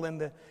Daniel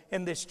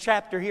in this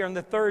chapter here, in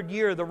the 3rd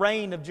year of the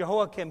reign of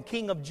Jehoiakim,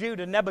 king of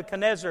Judah,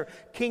 Nebuchadnezzar,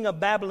 king of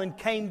Babylon,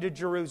 came to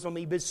Jerusalem.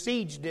 He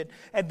besieged it,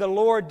 and the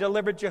Lord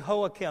delivered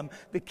Jehoiakim,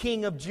 the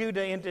king of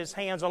Judah, into his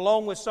hands,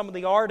 along with some of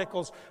the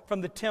articles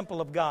from the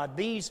temple of God.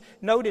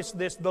 Notice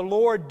this, the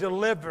Lord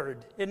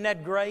delivered. Isn't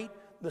that great?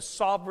 The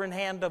sovereign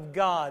hand of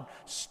God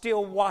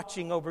still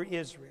watching over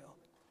Israel.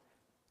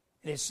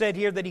 And it said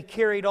here that he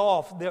carried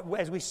off,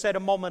 as we said a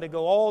moment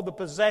ago, all the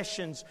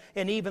possessions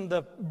and even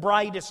the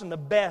brightest and the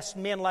best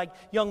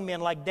young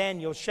men like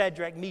Daniel,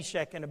 Shadrach,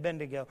 Meshach, and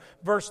Abednego.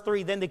 Verse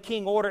 3, then the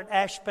king ordered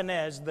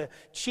Ashpenaz, the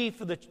chief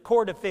of the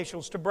court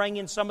officials, to bring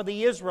in some of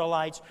the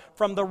Israelites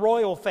from the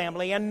royal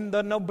family and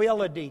the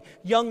nobility,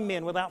 young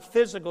men without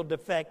physical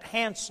defect,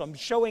 handsome,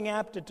 showing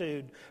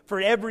aptitude for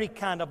every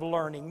kind of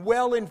learning,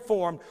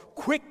 well-informed,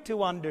 quick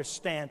to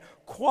understand,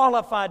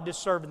 qualified to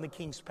serve in the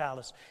king's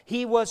palace.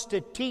 He was to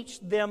teach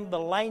them the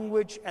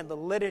language and the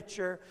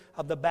literature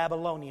of the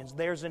Babylonians.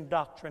 There's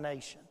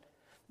indoctrination.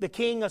 The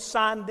king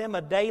assigned them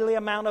a daily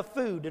amount of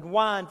food and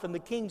wine from the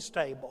king's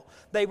table.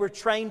 They were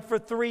trained for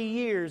 3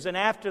 years, and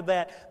after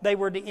that they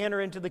were to enter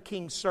into the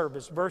king's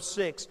service. Verse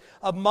 6,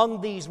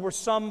 among these were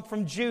some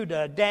from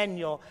Judah,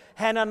 Daniel,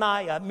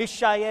 Hananiah,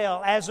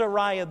 Mishael,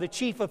 Azariah. The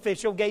chief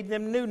official gave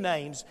them new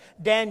names: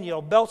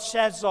 Daniel,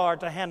 Belshazzar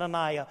to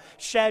Hananiah,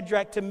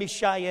 Shadrach to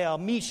Mishael,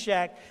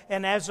 Meshach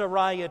and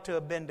Azariah to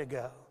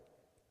Abednego.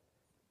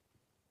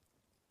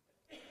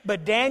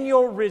 But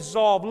Daniel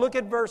resolved, look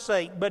at verse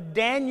 8, but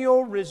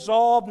Daniel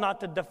resolved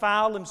not to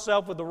defile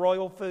himself with the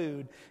royal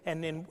food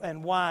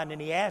and wine, and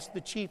he asked the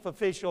chief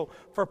official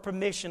for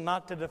permission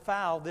not to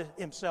defile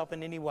himself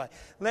in any way.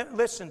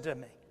 Listen to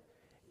me.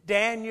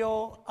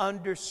 Daniel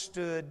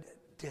understood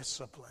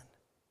discipline.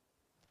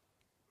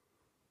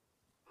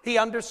 He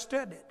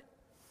understood it.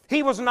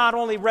 He was not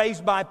only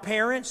raised by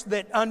parents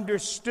that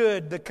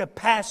understood the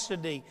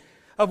capacity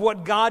of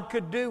what God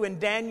could do in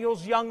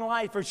Daniel's young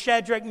life, or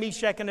Shadrach,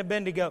 Meshach, and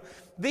Abednego.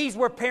 These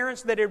were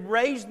parents that had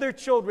raised their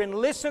children.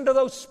 Listen to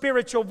those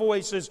spiritual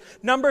voices.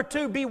 Number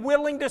 2, be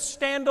willing to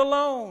stand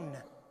alone.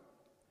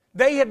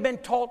 They had been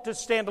taught to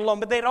stand alone,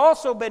 but they'd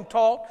also been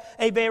taught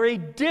a very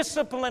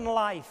disciplined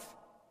life,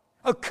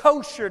 a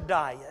kosher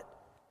diet.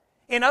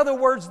 In other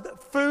words,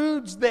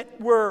 foods that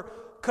were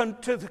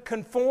to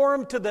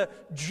conform to the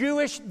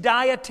Jewish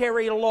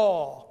dietary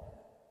law.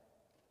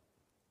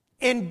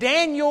 And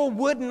Daniel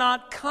would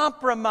not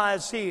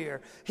compromise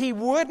here. He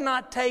would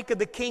not take of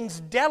the king's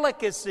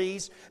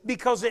delicacies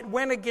because it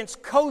went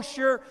against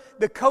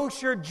the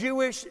kosher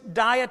Jewish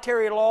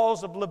dietary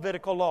laws of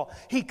Levitical law.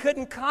 He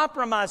couldn't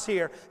compromise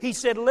here. He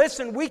said,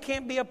 listen, we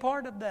can't be a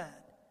part of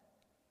that.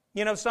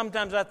 You know,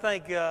 sometimes I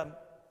think, and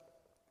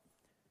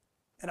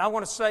I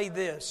want to say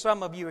this,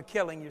 some of you are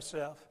killing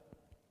yourself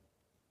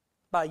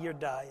by your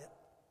diet.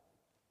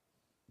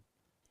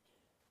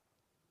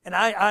 And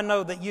I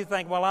know that you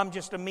think, well, I'm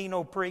just a mean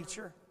old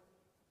preacher.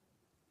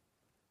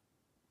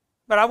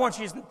 But I want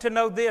you to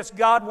know this.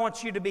 God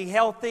wants you to be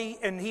healthy,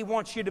 and He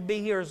wants you to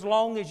be here as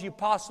long as you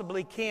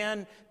possibly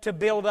can to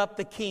build up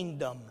the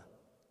kingdom.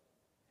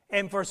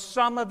 And for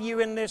some of you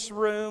in this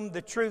room,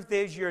 the truth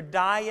is your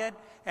diet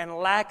and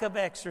lack of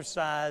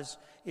exercise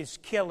is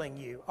killing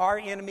you. Our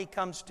enemy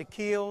comes to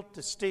kill,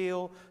 to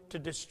steal, to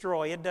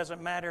destroy. It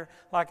doesn't matter.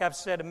 Like I've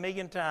said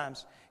 1,000,000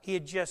 times,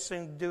 he'd just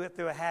soon do it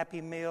through a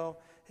Happy Meal.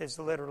 Is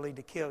literally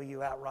to kill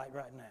you outright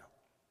right now.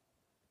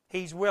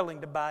 He's willing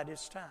to bide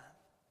his time.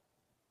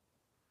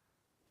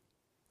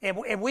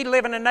 And we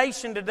live in a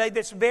nation today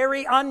that's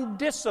very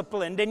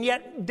undisciplined, and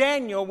yet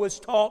Daniel was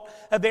taught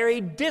a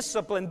very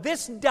disciplined.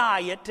 This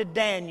diet to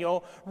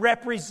Daniel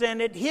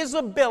represented his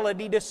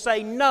ability to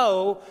say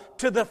no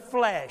to the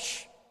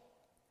flesh.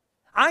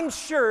 I'm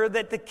sure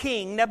that the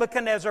king,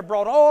 Nebuchadnezzar,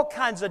 brought all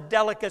kinds of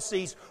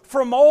delicacies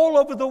from all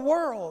over the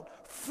world.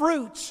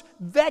 Fruits,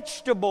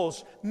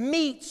 vegetables,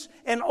 meats,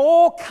 and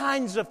all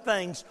kinds of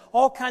things.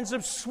 All kinds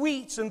of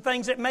sweets and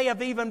things that may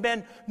have even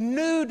been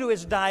new to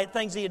his diet,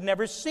 things he had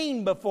never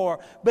seen before.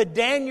 But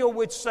Daniel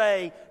would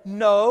say,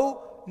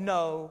 no,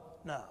 no,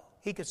 no.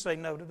 He could say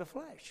no to the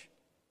flesh.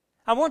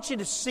 I want you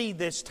to see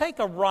this. Take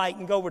a right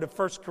and go over to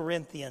 1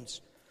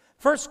 Corinthians.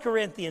 1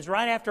 Corinthians,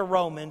 right after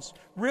Romans,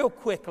 real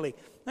quickly.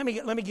 Let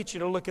me get you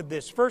to look at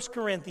this. 1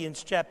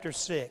 Corinthians chapter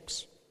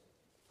 6.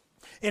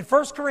 In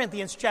 1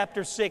 Corinthians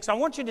chapter 6, I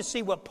want you to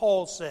see what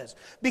Paul says.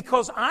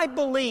 Because I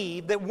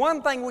believe that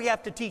one thing we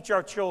have to teach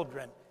our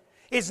children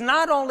is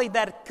not only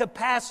that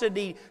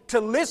capacity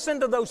to listen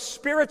to those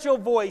spiritual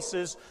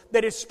voices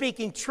that is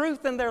speaking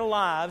truth in their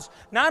lives,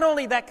 not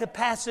only that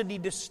capacity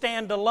to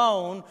stand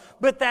alone,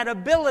 but that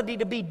ability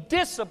to be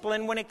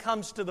disciplined when it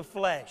comes to the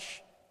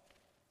flesh.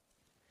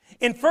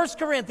 In 1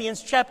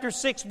 Corinthians chapter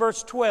 6,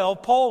 verse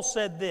 12, Paul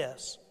said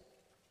this.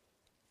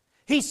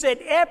 He said,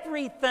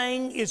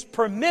 everything is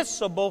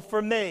permissible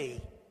for me.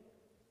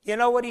 You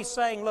know what he's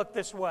saying? Look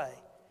this way.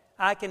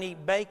 I can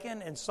eat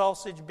bacon and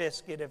sausage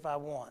biscuit if I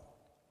want.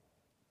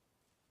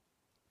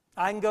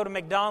 I can go to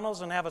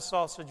McDonald's and have a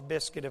sausage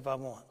biscuit if I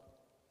want.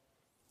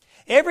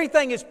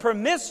 Everything is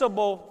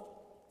permissible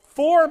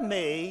for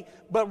me,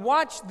 but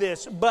watch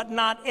this, but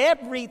not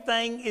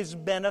everything is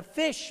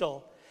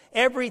beneficial.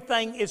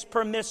 Everything is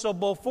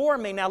permissible for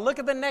me. Now look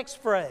at the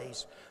next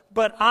phrase.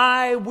 But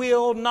I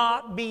will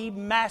not be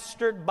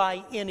mastered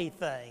by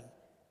anything.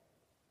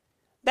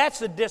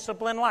 That's a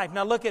disciplined life.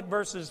 Now look at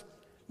verse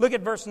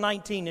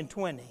 19 and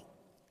 20.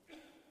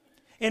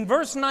 In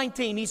verse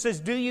 19, he says,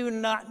 do you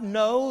not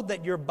know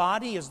that your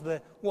body is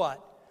the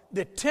what?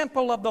 The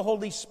temple of the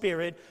Holy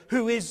Spirit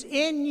who is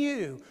in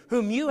you,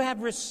 whom you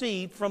have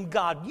received from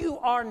God. You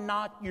are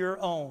not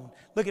your own.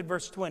 Look at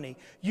verse 20.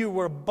 You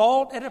were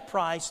bought at a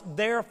price,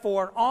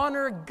 therefore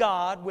honor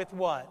God with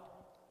what?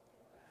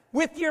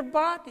 With your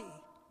body.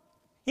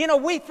 You know,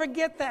 we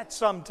forget that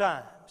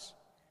sometimes.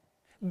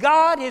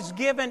 God has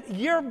given,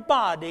 your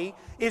body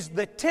is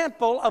the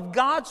temple of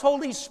God's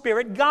Holy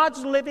Spirit.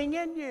 God's living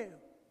in you.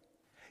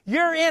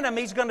 Your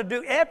enemy's going to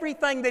do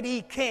everything that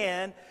he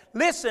can,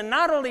 listen,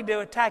 not only to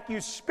attack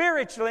you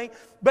spiritually,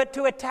 but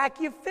to attack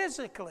you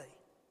physically.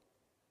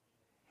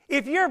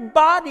 If your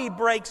body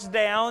breaks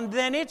down,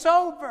 then it's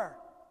over.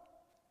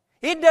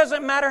 It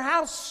doesn't matter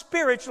how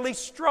spiritually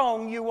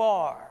strong you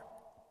are.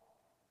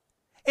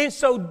 And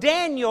so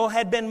Daniel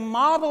had been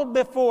modeled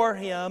before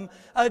him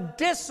a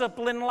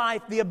disciplined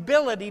life, the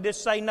ability to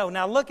say no.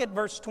 Now look at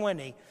verse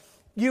 20.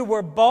 You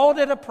were bought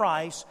at a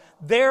price,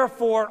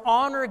 therefore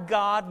honor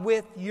God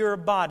with your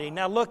body.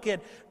 Now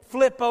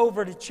flip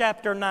over to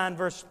chapter 9,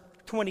 verse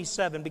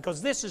 27,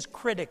 because this is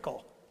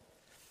critical.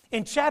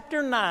 In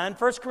chapter 9,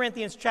 1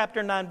 Corinthians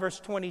chapter 9, verse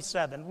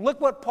 27,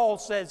 look what Paul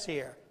says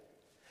here.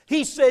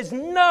 He says,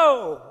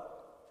 no,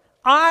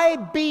 I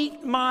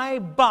beat my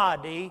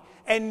body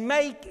and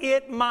make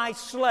it my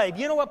slave.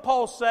 You know what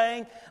Paul's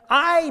saying?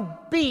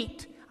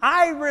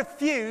 I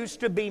refuse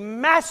to be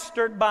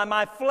mastered by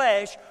my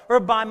flesh or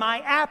by my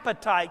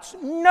appetites.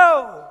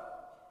 No,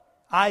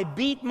 I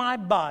beat my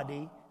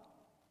body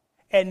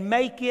and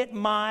make it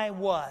my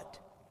what?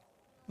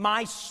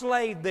 My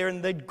slave there.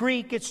 In the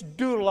Greek, it's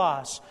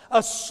doulos,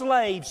 a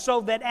slave,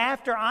 so that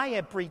after I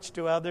have preached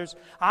to others,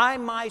 I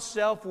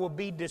myself will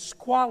be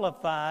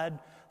disqualified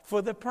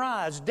for the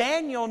prize.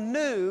 Daniel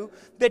knew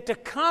that to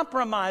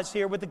compromise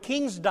here with the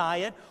king's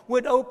diet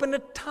would open a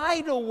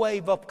tidal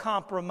wave of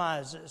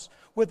compromises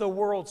with the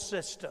world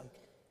system.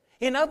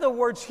 In other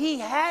words, he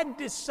had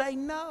to say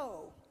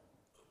no.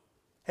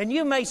 And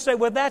you may say,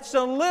 well, that's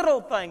a little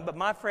thing, but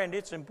my friend,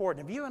 it's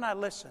important. If you and I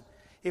listen,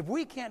 if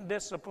we can't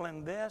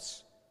discipline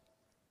this,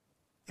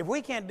 if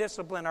we can't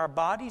discipline our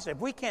bodies, if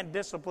we can't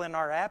discipline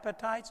our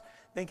appetites,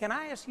 then can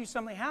I ask you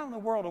something? How in the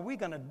world are we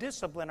going to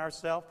discipline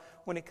ourselves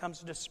when it comes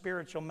to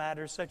spiritual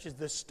matters such as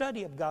the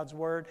study of God's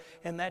Word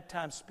and that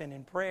time spent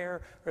in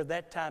prayer or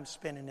that time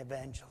spent in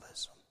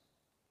evangelism?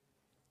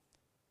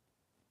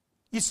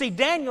 You see,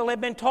 Daniel had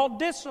been taught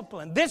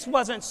discipline. This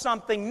wasn't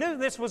something new.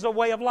 This was a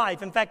way of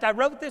life. In fact, I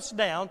wrote this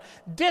down.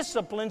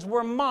 Disciplines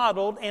were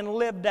modeled and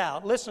lived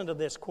out. Listen to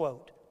this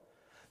quote.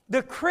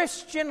 The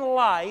Christian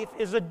life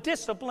is a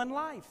disciplined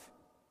life.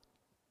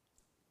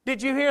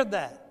 Did you hear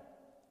that?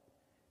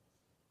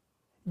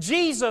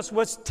 Jesus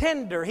was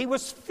tender. He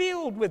was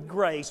filled with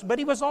grace, but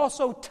he was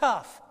also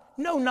tough,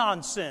 no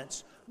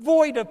nonsense,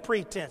 void of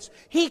pretense.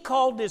 He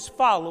called his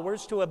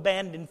followers to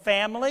abandon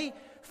family,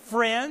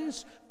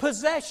 friends,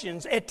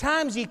 possessions. At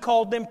times he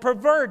called them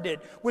perverted,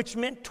 which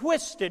meant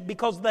twisted,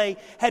 because they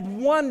had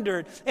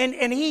wondered,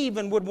 and he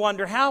even would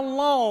wonder how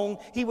long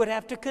he would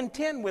have to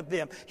contend with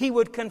them. He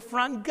would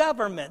confront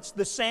governments,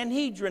 the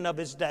Sanhedrin of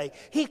his day.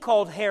 He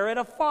called Herod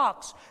a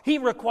fox. He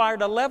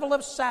required a level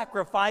of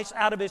sacrifice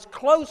out of his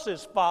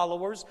closest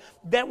followers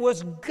that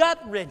was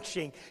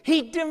gut-wrenching.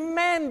 He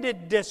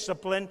demanded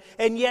discipline,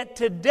 and yet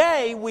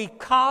today we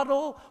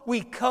coddle,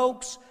 we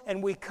coax,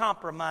 and we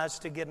compromise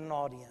to get an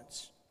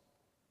audience.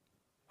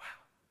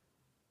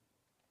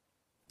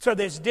 So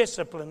there's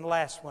discipline, the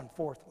last one,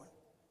 fourth one.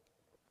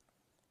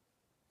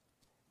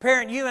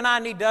 Parent, you and I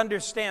need to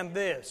understand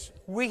this.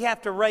 We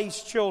have to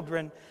raise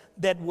children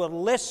that will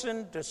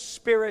listen to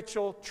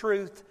spiritual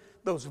truth,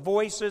 those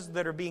voices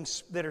that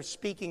are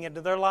speaking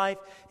into their life,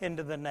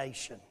 into the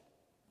nation.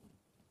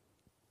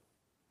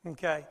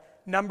 Okay.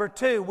 Number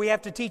 2, we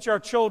have to teach our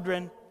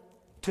children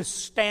to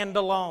stand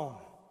alone.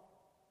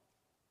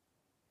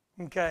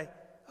 Okay.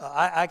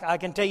 I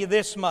can tell you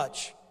this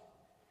much.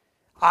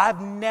 I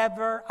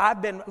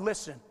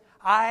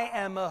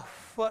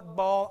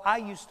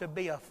used to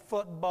be a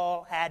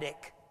football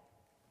addict.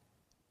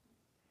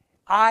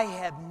 I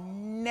have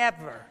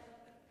never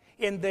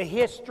in the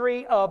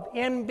history of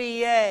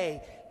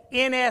NBA,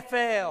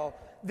 NFL,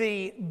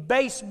 the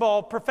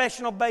baseball,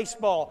 professional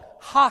baseball,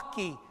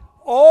 hockey,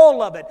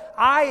 all of it.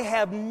 I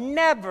have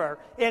never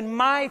in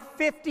my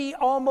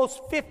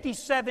almost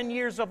 57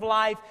 years of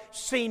life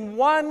seen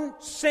one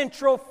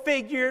central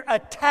figure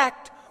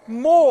attacked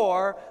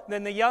more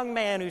than the young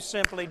man who's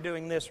simply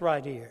doing this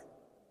right here.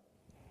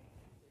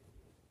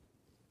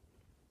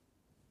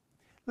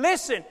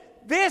 Listen,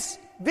 this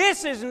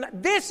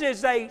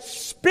is a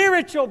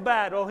spiritual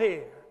battle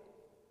here.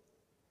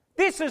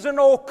 This is an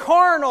old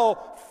carnal,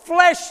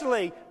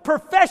 fleshly,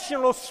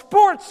 professional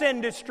sports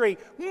industry,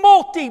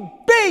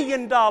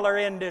 multi-billion-dollar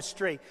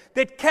industry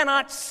that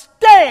cannot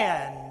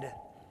stand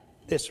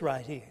this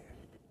right here.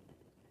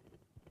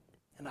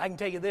 And I can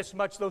tell you this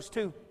much, those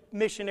two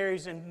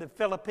missionaries in the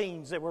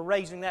Philippines that were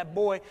raising that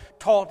boy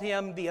taught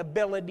him the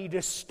ability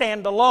to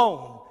stand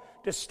alone,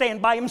 to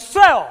stand by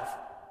himself,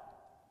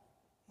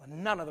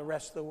 when none of the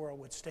rest of the world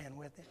would stand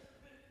with him.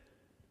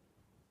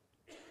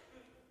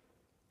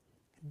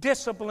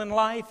 Discipline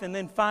life, and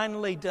then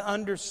finally to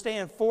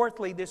understand,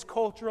 fourthly, this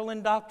cultural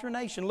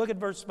indoctrination. Look at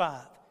verse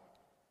 5.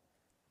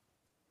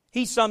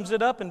 He sums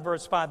it up in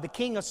verse 5. The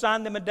king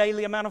assigned them a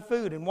daily amount of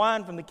food and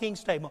wine from the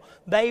king's table.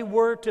 They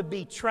were to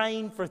be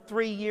trained for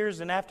 3 years,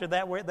 and after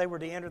that they were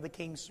to enter the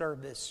king's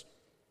service.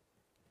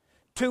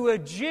 To a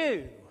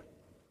Jew,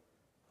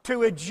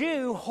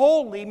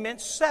 holy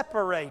meant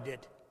separated.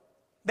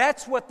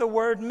 That's what the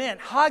word meant.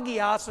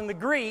 Hagios in the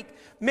Greek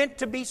meant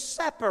to be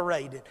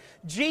separated.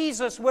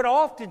 Jesus would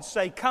often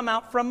say, "Come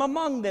out from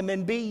among them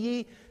and be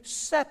ye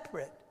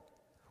separate."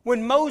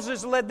 When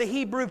Moses led the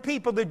Hebrew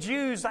people, the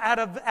Jews, out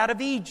of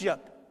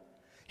Egypt,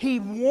 he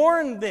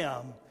warned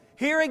them.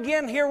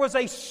 Here was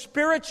a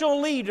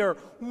spiritual leader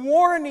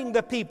warning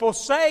the people,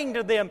 saying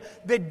to them,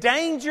 the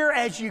danger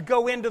as you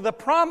go into the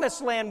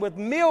promised land with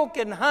milk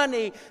and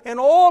honey and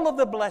all of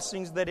the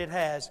blessings that it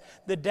has.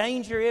 The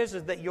danger is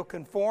that you'll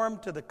conform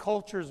to the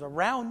cultures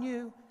around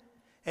you,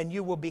 and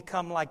you will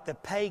become like the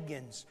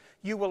pagans.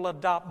 You will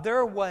adopt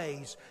their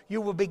ways.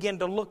 You will begin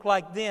to look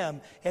like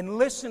them. And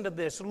listen to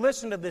this.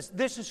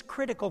 This is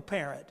critical,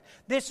 parent.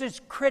 This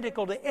is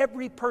critical to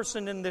every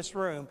person in this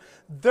room.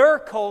 Their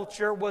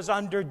culture was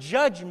under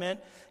judgment.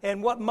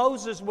 And what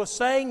Moses was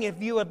saying,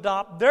 if you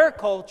adopt their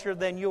culture,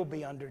 then you'll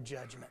be under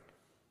judgment.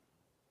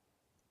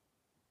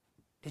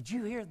 Did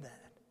you hear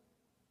that?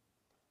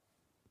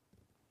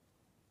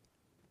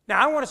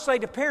 Now, I want to say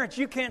to parents,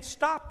 you can't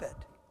stop it.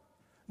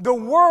 The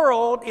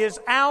world is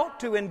out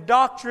to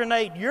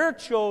indoctrinate your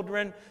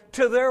children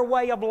to their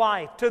way of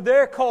life, to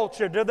their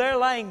culture, to their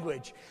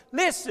language.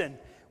 Listen,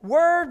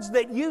 words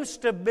that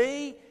used to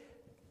be,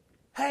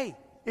 hey,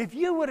 if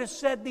you would have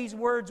said these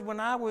words when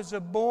I was a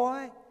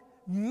boy,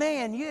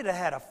 man, you'd have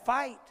had a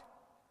fight.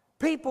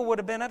 People would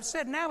have been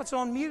upset. Now it's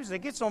on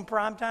music. It's on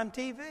primetime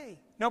TV.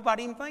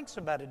 Nobody even thinks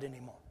about it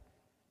anymore.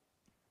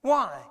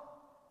 Why?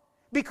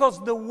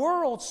 Because the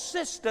world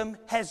system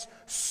has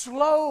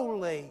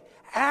slowly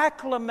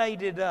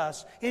acclimated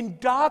us,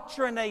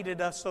 indoctrinated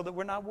us so that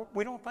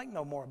we don't think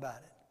no more about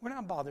it. We're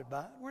not bothered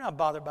by it. We're not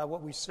bothered by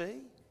what we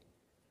see.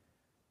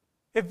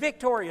 If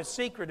Victoria's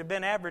Secret had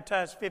been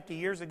advertised 50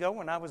 years ago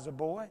when I was a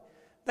boy,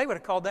 they would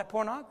have called that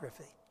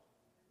pornography.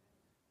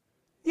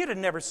 You'd have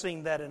never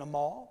seen that in a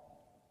mall.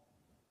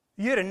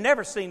 You'd have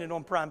never seen it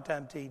on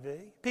primetime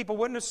TV. People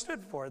wouldn't have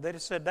stood for it. They'd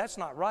have said, that's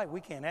not right. We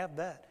can't have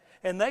that.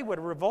 And they would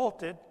have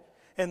revolted.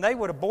 And they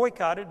would have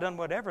boycotted, done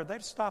whatever.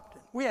 They'd stopped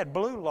it. We had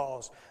blue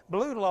laws.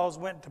 Blue laws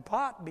went to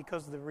pot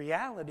because the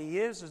reality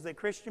is that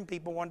Christian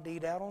people wanted to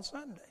eat out on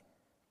Sunday.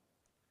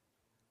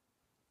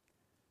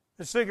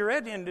 The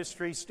cigarette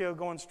industry is still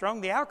going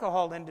strong. The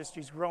alcohol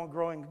industry is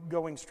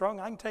going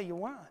strong. I can tell you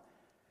why.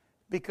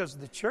 Because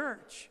the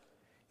church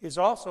is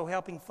also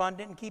helping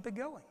fund it and keep it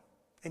going.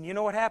 And you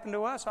know what happened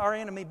to us? Our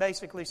enemy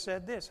basically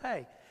said this,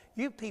 hey,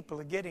 you people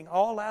are getting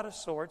all out of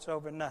sorts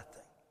over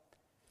nothing.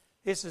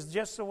 This is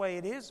just the way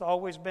it is.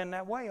 Always been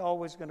that way.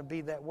 Always going to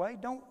be that way.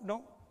 Don't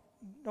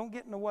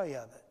get in the way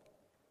of it.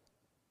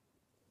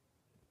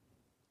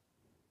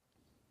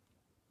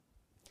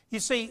 You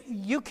see,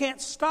 you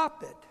can't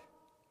stop it.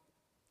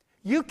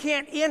 You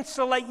can't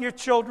insulate your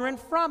children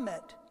from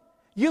it.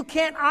 You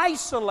can't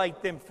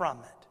isolate them from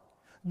it.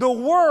 The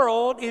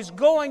world is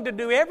going to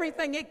do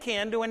everything it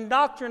can to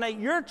indoctrinate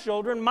your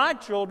children, my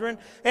children,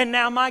 and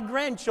now my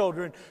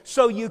grandchildren.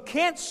 So you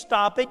can't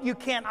stop it. You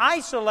can't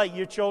isolate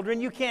your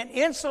children. You can't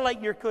insulate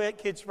your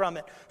kids from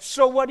it.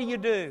 So what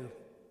do?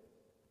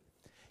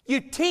 You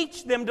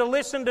teach them to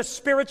listen to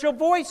spiritual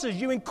voices.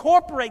 You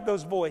incorporate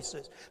those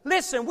voices.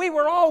 Listen, we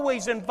were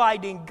always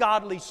inviting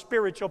godly,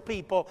 spiritual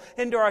people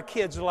into our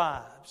kids'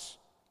 lives.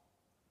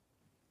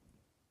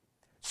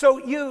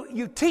 So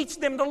you teach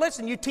them to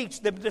listen. You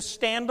teach them to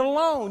stand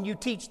alone. You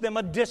teach them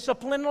a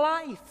disciplined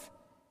life.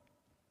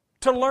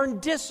 To learn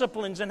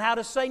disciplines and how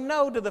to say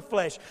no to the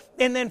flesh.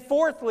 And then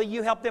fourthly,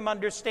 you help them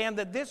understand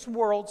that this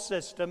world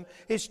system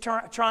is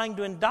trying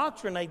to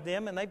indoctrinate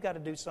them, and they've got to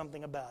do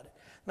something about it.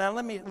 Now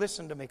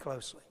listen to me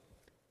closely.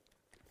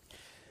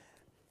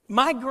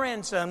 My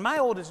grandson, my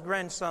oldest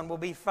grandson, will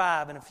be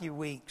 5 in a few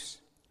weeks.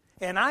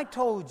 And I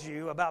told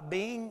you about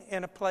being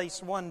in a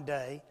place one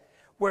day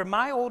where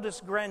my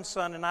oldest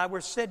grandson and I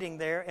were sitting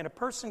there, and a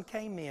person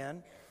came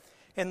in,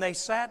 and they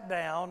sat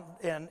down,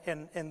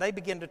 and they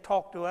began to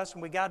talk to us,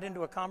 and we got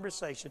into a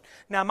conversation.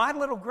 Now, my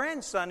little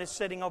grandson is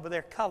sitting over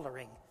there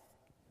coloring.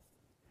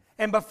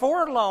 And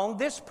before long,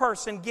 this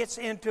person gets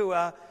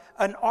into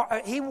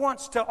he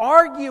wants to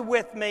argue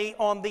with me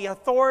on the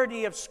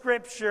authority of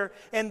Scripture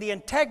and the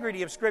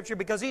integrity of Scripture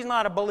because he's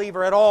not a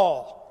believer at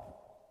all.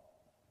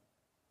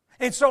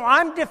 And so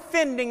I'm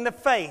defending the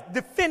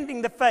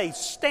faith,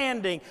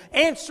 standing,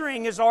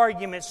 answering his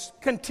arguments,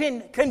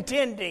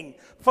 contending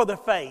for the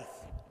faith,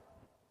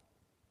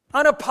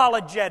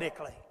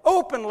 unapologetically,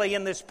 openly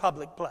in this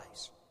public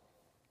place.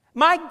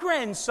 My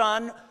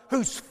grandson,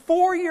 who's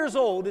 4 years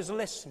old, is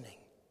listening.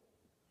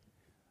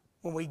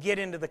 When we get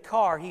into the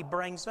car, he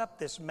brings up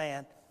this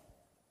man.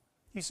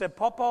 He said,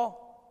 Papa,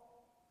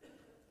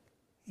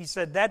 he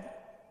said,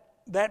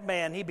 that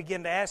man, he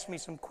began to ask me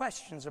some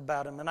questions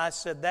about him. And I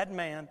said, that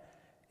man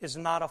is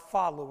not a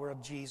follower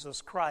of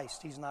Jesus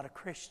Christ. He's not a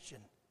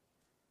Christian.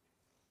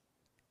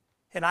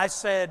 And I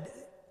said,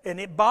 and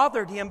it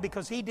bothered him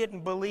because he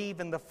didn't believe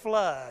in the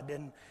flood,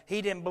 and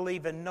he didn't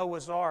believe in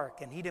Noah's Ark,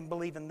 and he didn't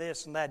believe in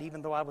this and that,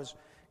 even though I was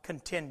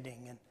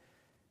contending.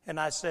 And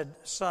I said,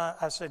 son,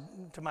 I said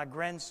to my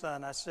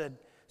grandson, I said,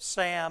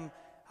 Sam,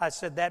 I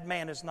said, that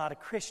man is not a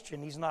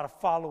Christian. He's not a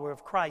follower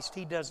of Christ.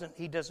 He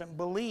doesn't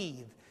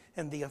believe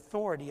in the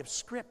authority of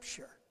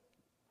Scripture.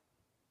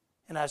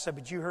 And I said,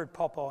 but you heard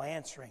Papa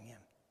answering him.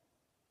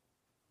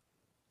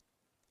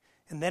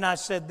 And then I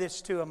said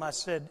this to him. I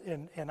said,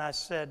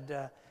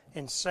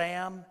 and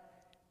Sam,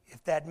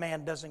 if that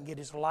man doesn't get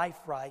his life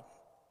right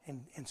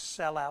and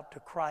sell out to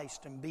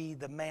Christ and be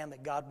the man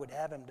that God would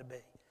have him to be,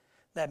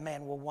 that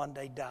man will one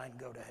day die and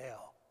go to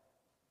hell.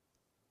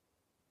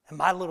 And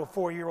my little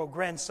 4-year-old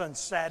grandson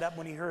sat up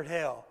when he heard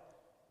hell.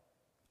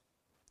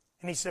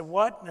 And he said,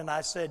 what? And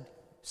I said,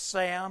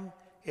 Sam,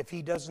 if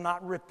he does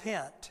not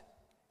repent,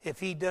 if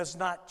he does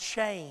not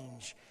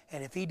change,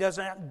 and if he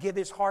doesn't give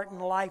his heart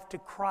and life to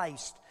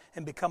Christ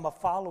and become a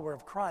follower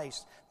of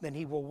Christ, then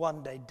he will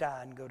one day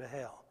die and go to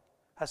hell.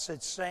 I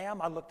said, Sam,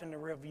 I looked in the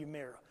rearview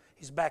mirror.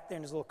 He's back there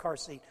in his little car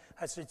seat.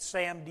 I said,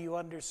 Sam, do you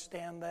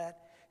understand that?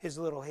 His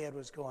little head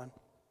was going,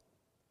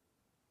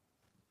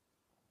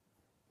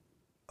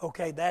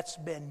 okay, that's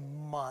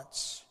been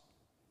months.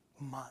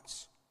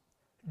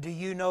 Do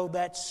you know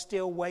that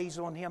still weighs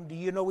on him? Do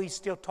you know he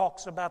still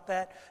talks about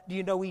that? Do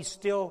you know he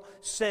still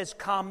says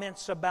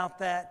comments about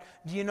that?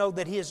 Do you know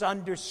that his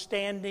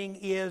understanding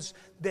is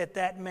that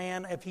that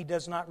man, if he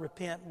does not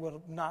repent,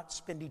 will not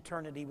spend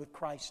eternity with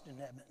Christ in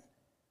heaven?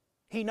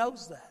 He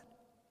knows that.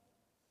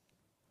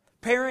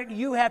 Parent,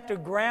 you have to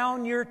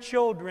ground your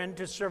children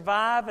to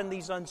survive in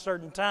these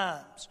uncertain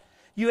times.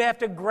 You have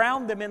to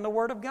ground them in the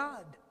Word of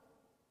God.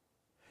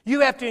 You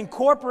have to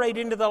incorporate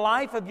into the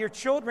life of your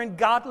children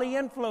godly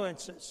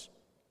influences,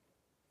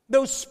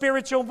 those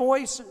spiritual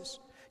voices.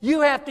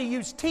 You have to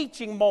use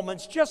teaching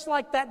moments, just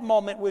like that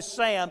moment with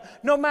Sam,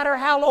 no matter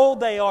how old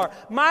they are.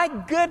 My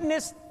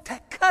goodness,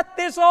 cut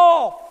this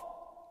off.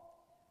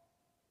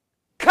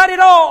 Cut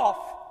it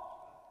off.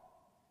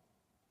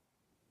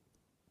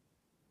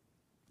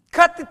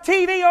 Cut the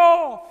TV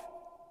off.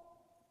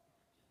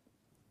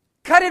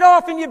 Cut it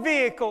off in your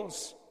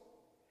vehicles.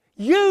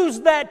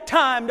 Use that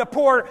time to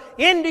pour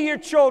into your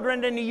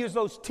children and to use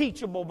those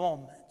teachable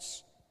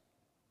moments.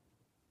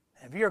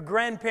 If you're a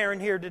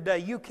grandparent here today,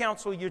 you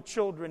counsel your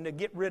children to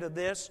get rid of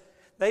this.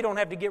 They don't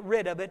have to get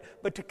rid of it,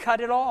 but to cut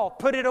it off,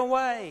 put it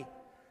away.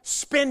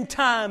 Spend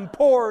time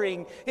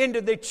pouring into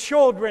the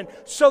children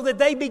so that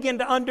they begin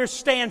to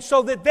understand,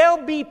 so that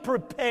they'll be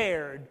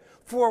prepared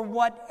for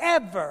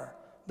whatever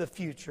the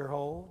future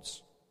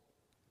holds.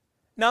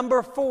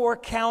 Number 4,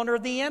 counter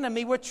the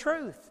enemy with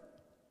truth.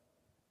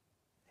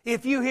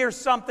 If you hear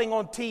something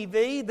on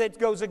TV that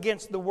goes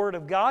against the Word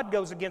of God,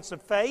 goes against the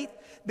faith,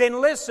 then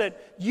listen,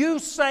 you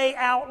say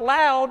out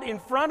loud in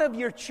front of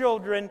your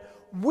children,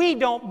 we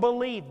don't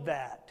believe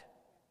that.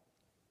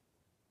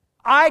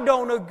 I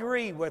don't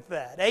agree with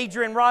that.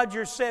 Adrian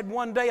Rogers said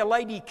one day a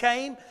lady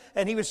came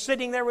and he was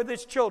sitting there with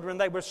his children.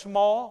 They were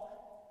small.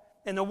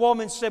 And the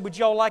woman said, would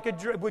you like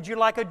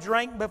a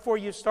drink before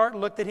you start?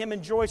 Looked at him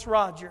and Joyce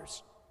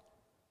Rogers.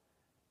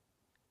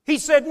 He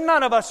said,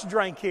 none of us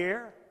drank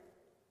here.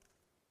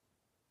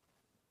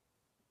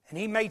 And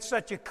he made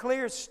such a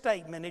clear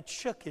statement, it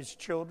shook his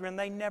children.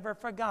 They never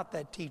forgot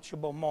that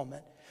teachable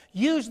moment.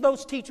 Use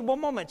those teachable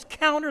moments.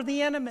 Counter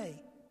the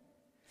enemy.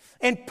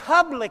 And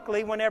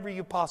publicly whenever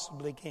you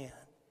possibly can.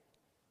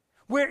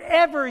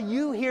 Wherever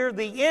you hear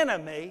the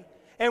enemy,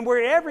 and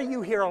wherever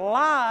you hear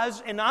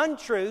lies and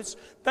untruths,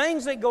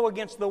 things that go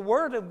against the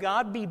Word of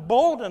God, be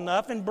bold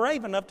enough and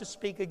brave enough to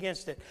speak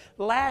against it.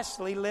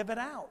 Lastly, live it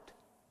out.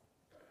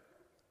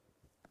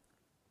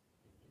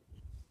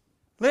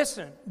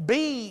 Listen,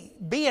 be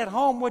at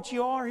home what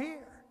you are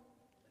here.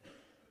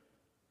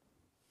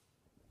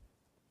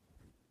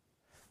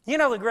 You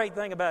know the great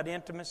thing about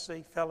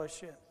intimacy,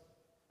 fellowship?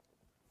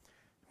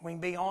 We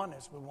can be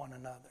honest with one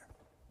another.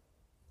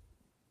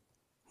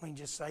 We can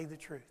just say the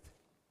truth.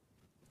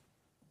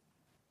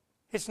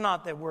 It's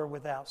not that we're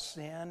without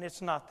sin.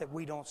 It's not that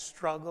we don't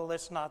struggle.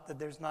 It's not that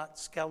there's not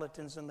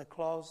skeletons in the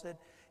closet.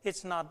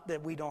 It's not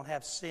that we don't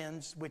have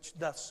sins which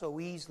doth so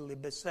easily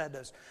beset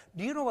us.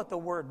 Do you know what the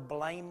word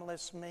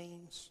blameless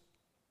means?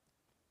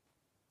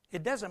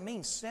 It doesn't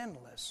mean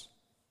sinless.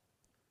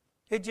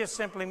 It just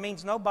simply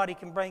means nobody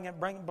can bring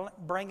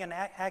an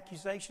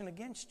accusation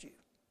against you.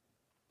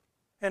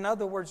 In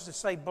other words, to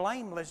say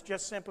blameless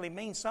just simply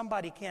means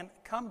somebody can't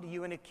come to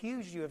you and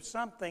accuse you of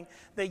something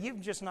that you've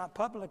just not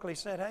publicly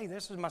said, hey,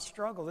 this is my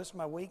struggle, this is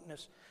my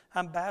weakness,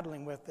 I'm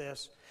battling with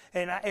this.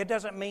 And it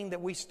doesn't mean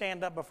that we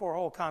stand up before a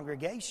whole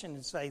congregation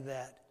and say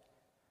that.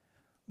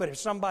 But if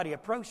somebody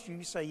approached you,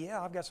 you say, yeah,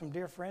 I've got some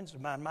dear friends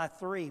of mine. My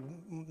 3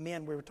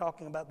 men we were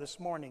talking about this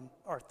morning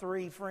are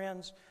 3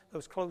 friends,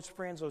 those close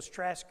friends, those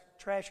trash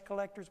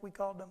collectors we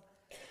called them.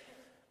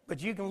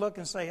 But you can look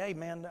and say, hey,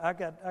 man, I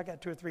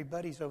got 2 or 3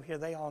 buddies over here.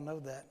 They all know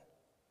that.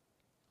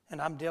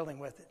 And I'm dealing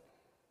with it.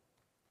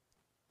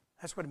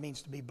 That's what it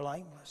means to be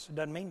blameless. It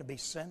doesn't mean to be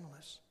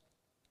sinless.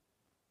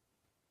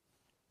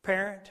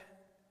 Parent,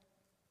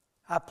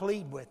 I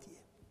plead with you.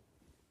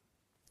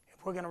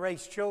 If we're going to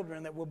raise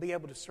children that will be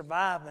able to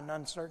survive in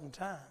uncertain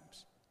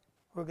times,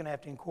 we're going to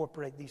have to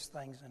incorporate these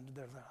things into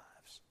their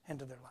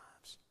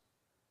lives.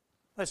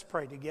 Let's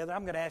pray together.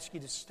 I'm going to ask you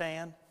to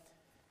stand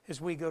as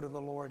we go to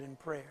the Lord in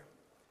prayer.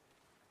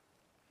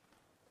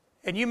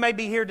 And you may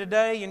be here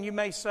today and you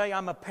may say,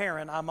 I'm a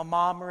parent, I'm a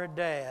mom or a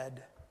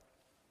dad.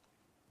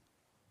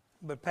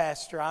 But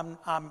Pastor, I'm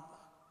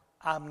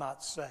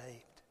not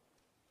saved.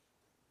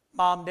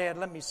 Mom, Dad,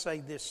 let me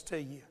say this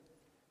to you.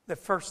 The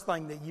first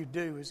thing that you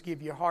do is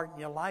give your heart and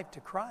your life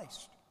to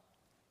Christ.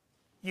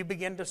 You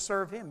begin to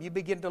serve Him. You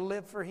begin to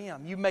live for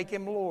Him. You make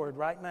Him Lord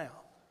right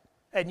now.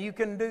 And you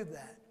can do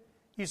that.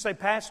 You say,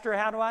 Pastor,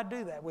 how do I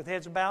do that? With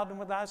heads bowed and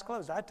with eyes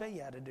closed. I tell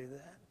you how to do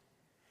that.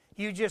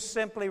 You just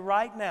simply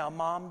right now,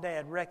 Mom,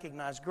 Dad,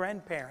 recognize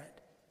grandparent.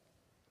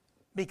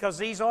 Because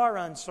these are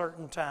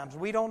uncertain times.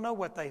 We don't know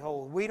what they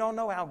hold. We don't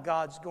know how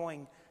God's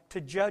going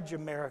to judge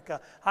America.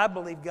 I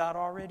believe God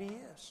already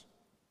is.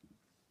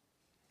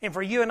 And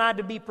for you and I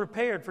to be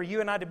prepared, for you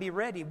and I to be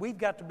ready, we've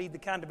got to be the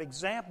kind of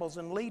examples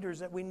and leaders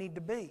that we need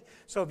to be.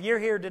 So if you're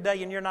here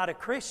today and you're not a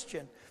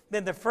Christian,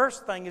 then the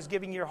first thing is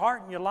giving your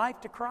heart and your life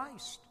to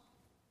Christ.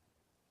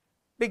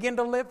 Begin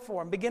to live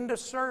for Him. Begin to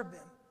serve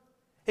Him.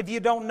 If you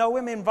don't know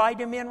Him, invite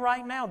Him in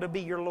right now to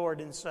be your Lord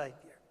and Savior.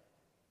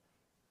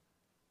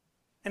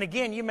 And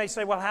again, you may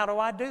say, well, how do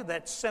I do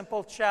that?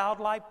 Simple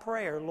childlike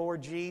prayer.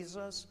 Lord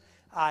Jesus,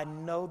 I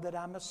know that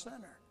I'm a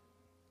sinner.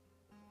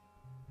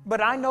 But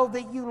I know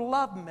that you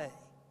love me.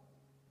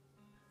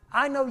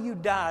 I know you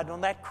died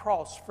on that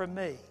cross for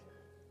me.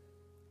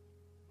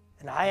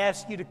 And I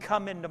ask you to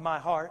come into my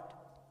heart.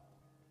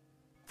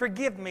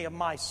 Forgive me of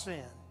my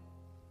sin.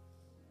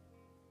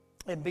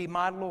 And be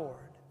my Lord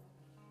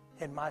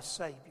and my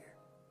Savior.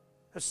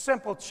 A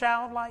simple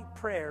childlike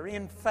prayer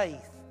in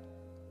faith.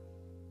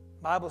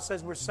 The Bible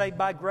says we're saved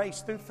by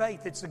grace through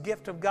faith. It's a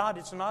gift of God.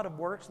 It's not of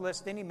works,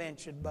 lest any man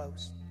should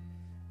boast.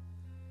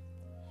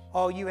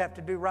 All you have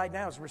to do right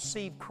now is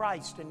receive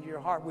Christ into your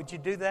heart. Would you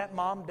do that,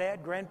 Mom,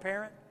 Dad,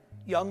 grandparent,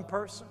 young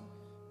person?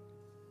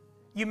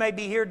 You may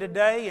be here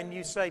today and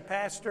you say,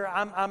 Pastor,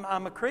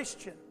 I'm a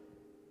Christian.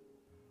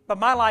 But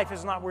my life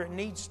is not where it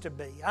needs to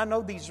be. I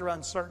know these are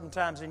uncertain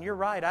times, and you're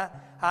right.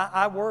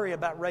 I worry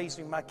about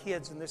raising my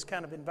kids in this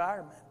kind of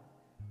environment.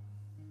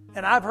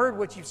 And I've heard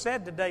what you've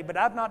said today, but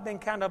I've not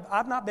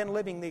been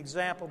living the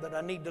example that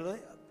I need to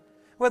live.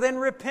 Well, then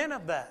repent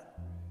of that.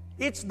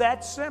 It's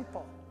that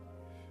simple.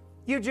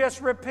 You just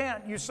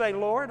repent. You say,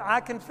 Lord, I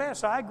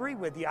confess, I agree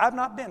with you. I've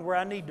not been where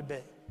I need to be.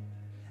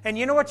 And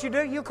you know what you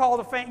do? You call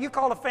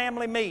a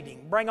family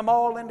meeting. Bring them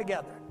all in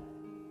together.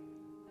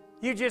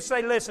 You just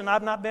say, listen,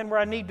 I've not been where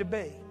I need to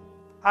be.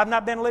 I've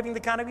not been living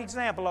the kind of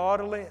example I ought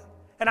to live.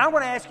 And I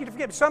want to ask you to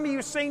forgive. Some of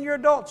you senior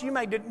adults, you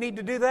may need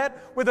to do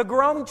that with a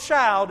grown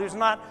child who's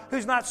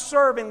not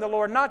serving the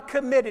Lord, not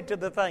committed to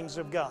the things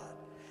of God.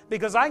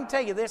 Because I can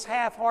tell you, this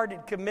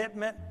half-hearted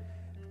commitment,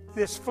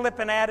 this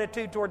flippant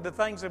attitude toward the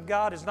things of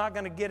God is not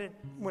going to get it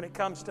when it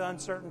comes to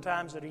uncertain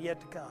times that are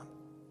yet to come.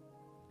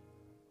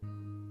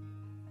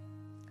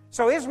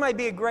 So this may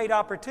be a great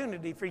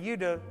opportunity for you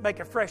to make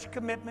a fresh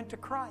commitment to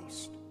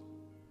Christ.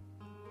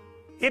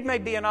 It may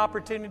be an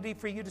opportunity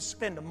for you to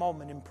spend a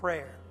moment in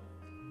prayer.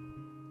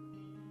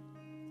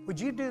 Would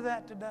you do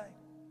that today?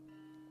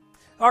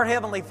 Our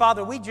Heavenly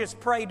Father, we just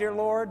pray, dear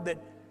Lord, that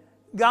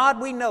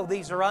God, we know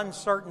these are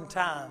uncertain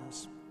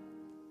times.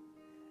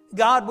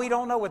 God, we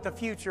don't know what the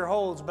future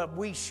holds, but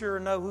we sure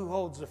know who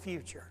holds the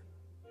future.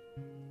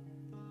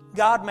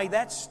 God, may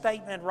that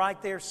statement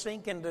right there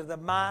sink into the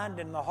mind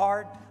and the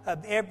heart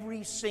of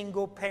every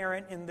single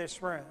parent in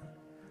this room.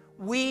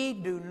 We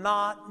do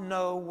not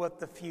know what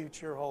the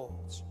future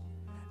holds.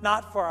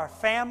 Not for our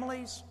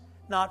families,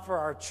 not for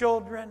our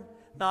children,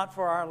 not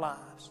for our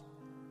lives.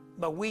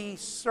 But we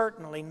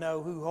certainly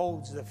know who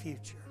holds the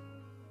future.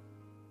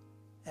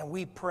 And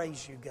we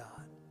praise you, God.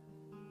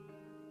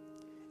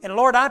 And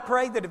Lord, I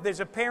pray that if there's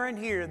a parent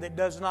here that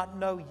does not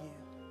know You,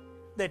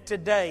 that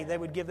today they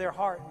would give their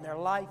heart and their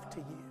life to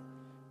You.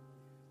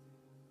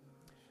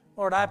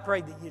 Lord, I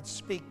pray that You'd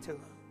speak to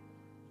them.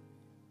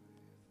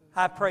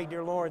 I pray,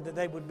 dear Lord, that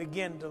they would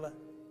begin to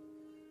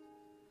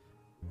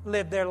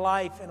live their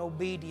life in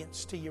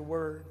obedience to Your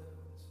Word.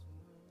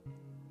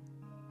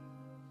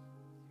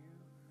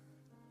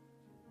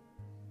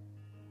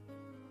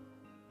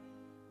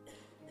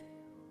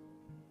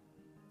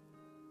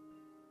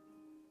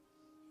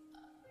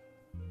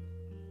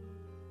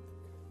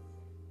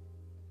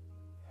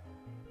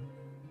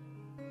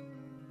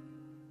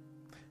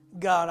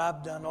 God,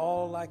 I've done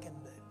all I can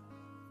do.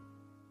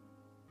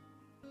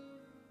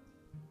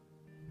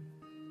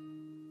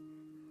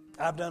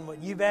 I've done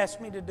what You've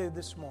asked me to do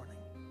this morning.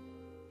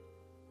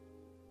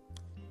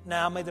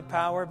 Now may the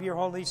power of Your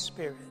Holy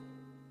Spirit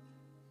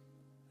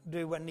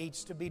do what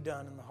needs to be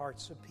done in the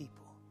hearts of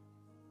people.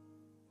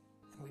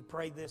 And we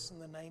pray this in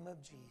the name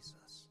of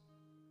Jesus.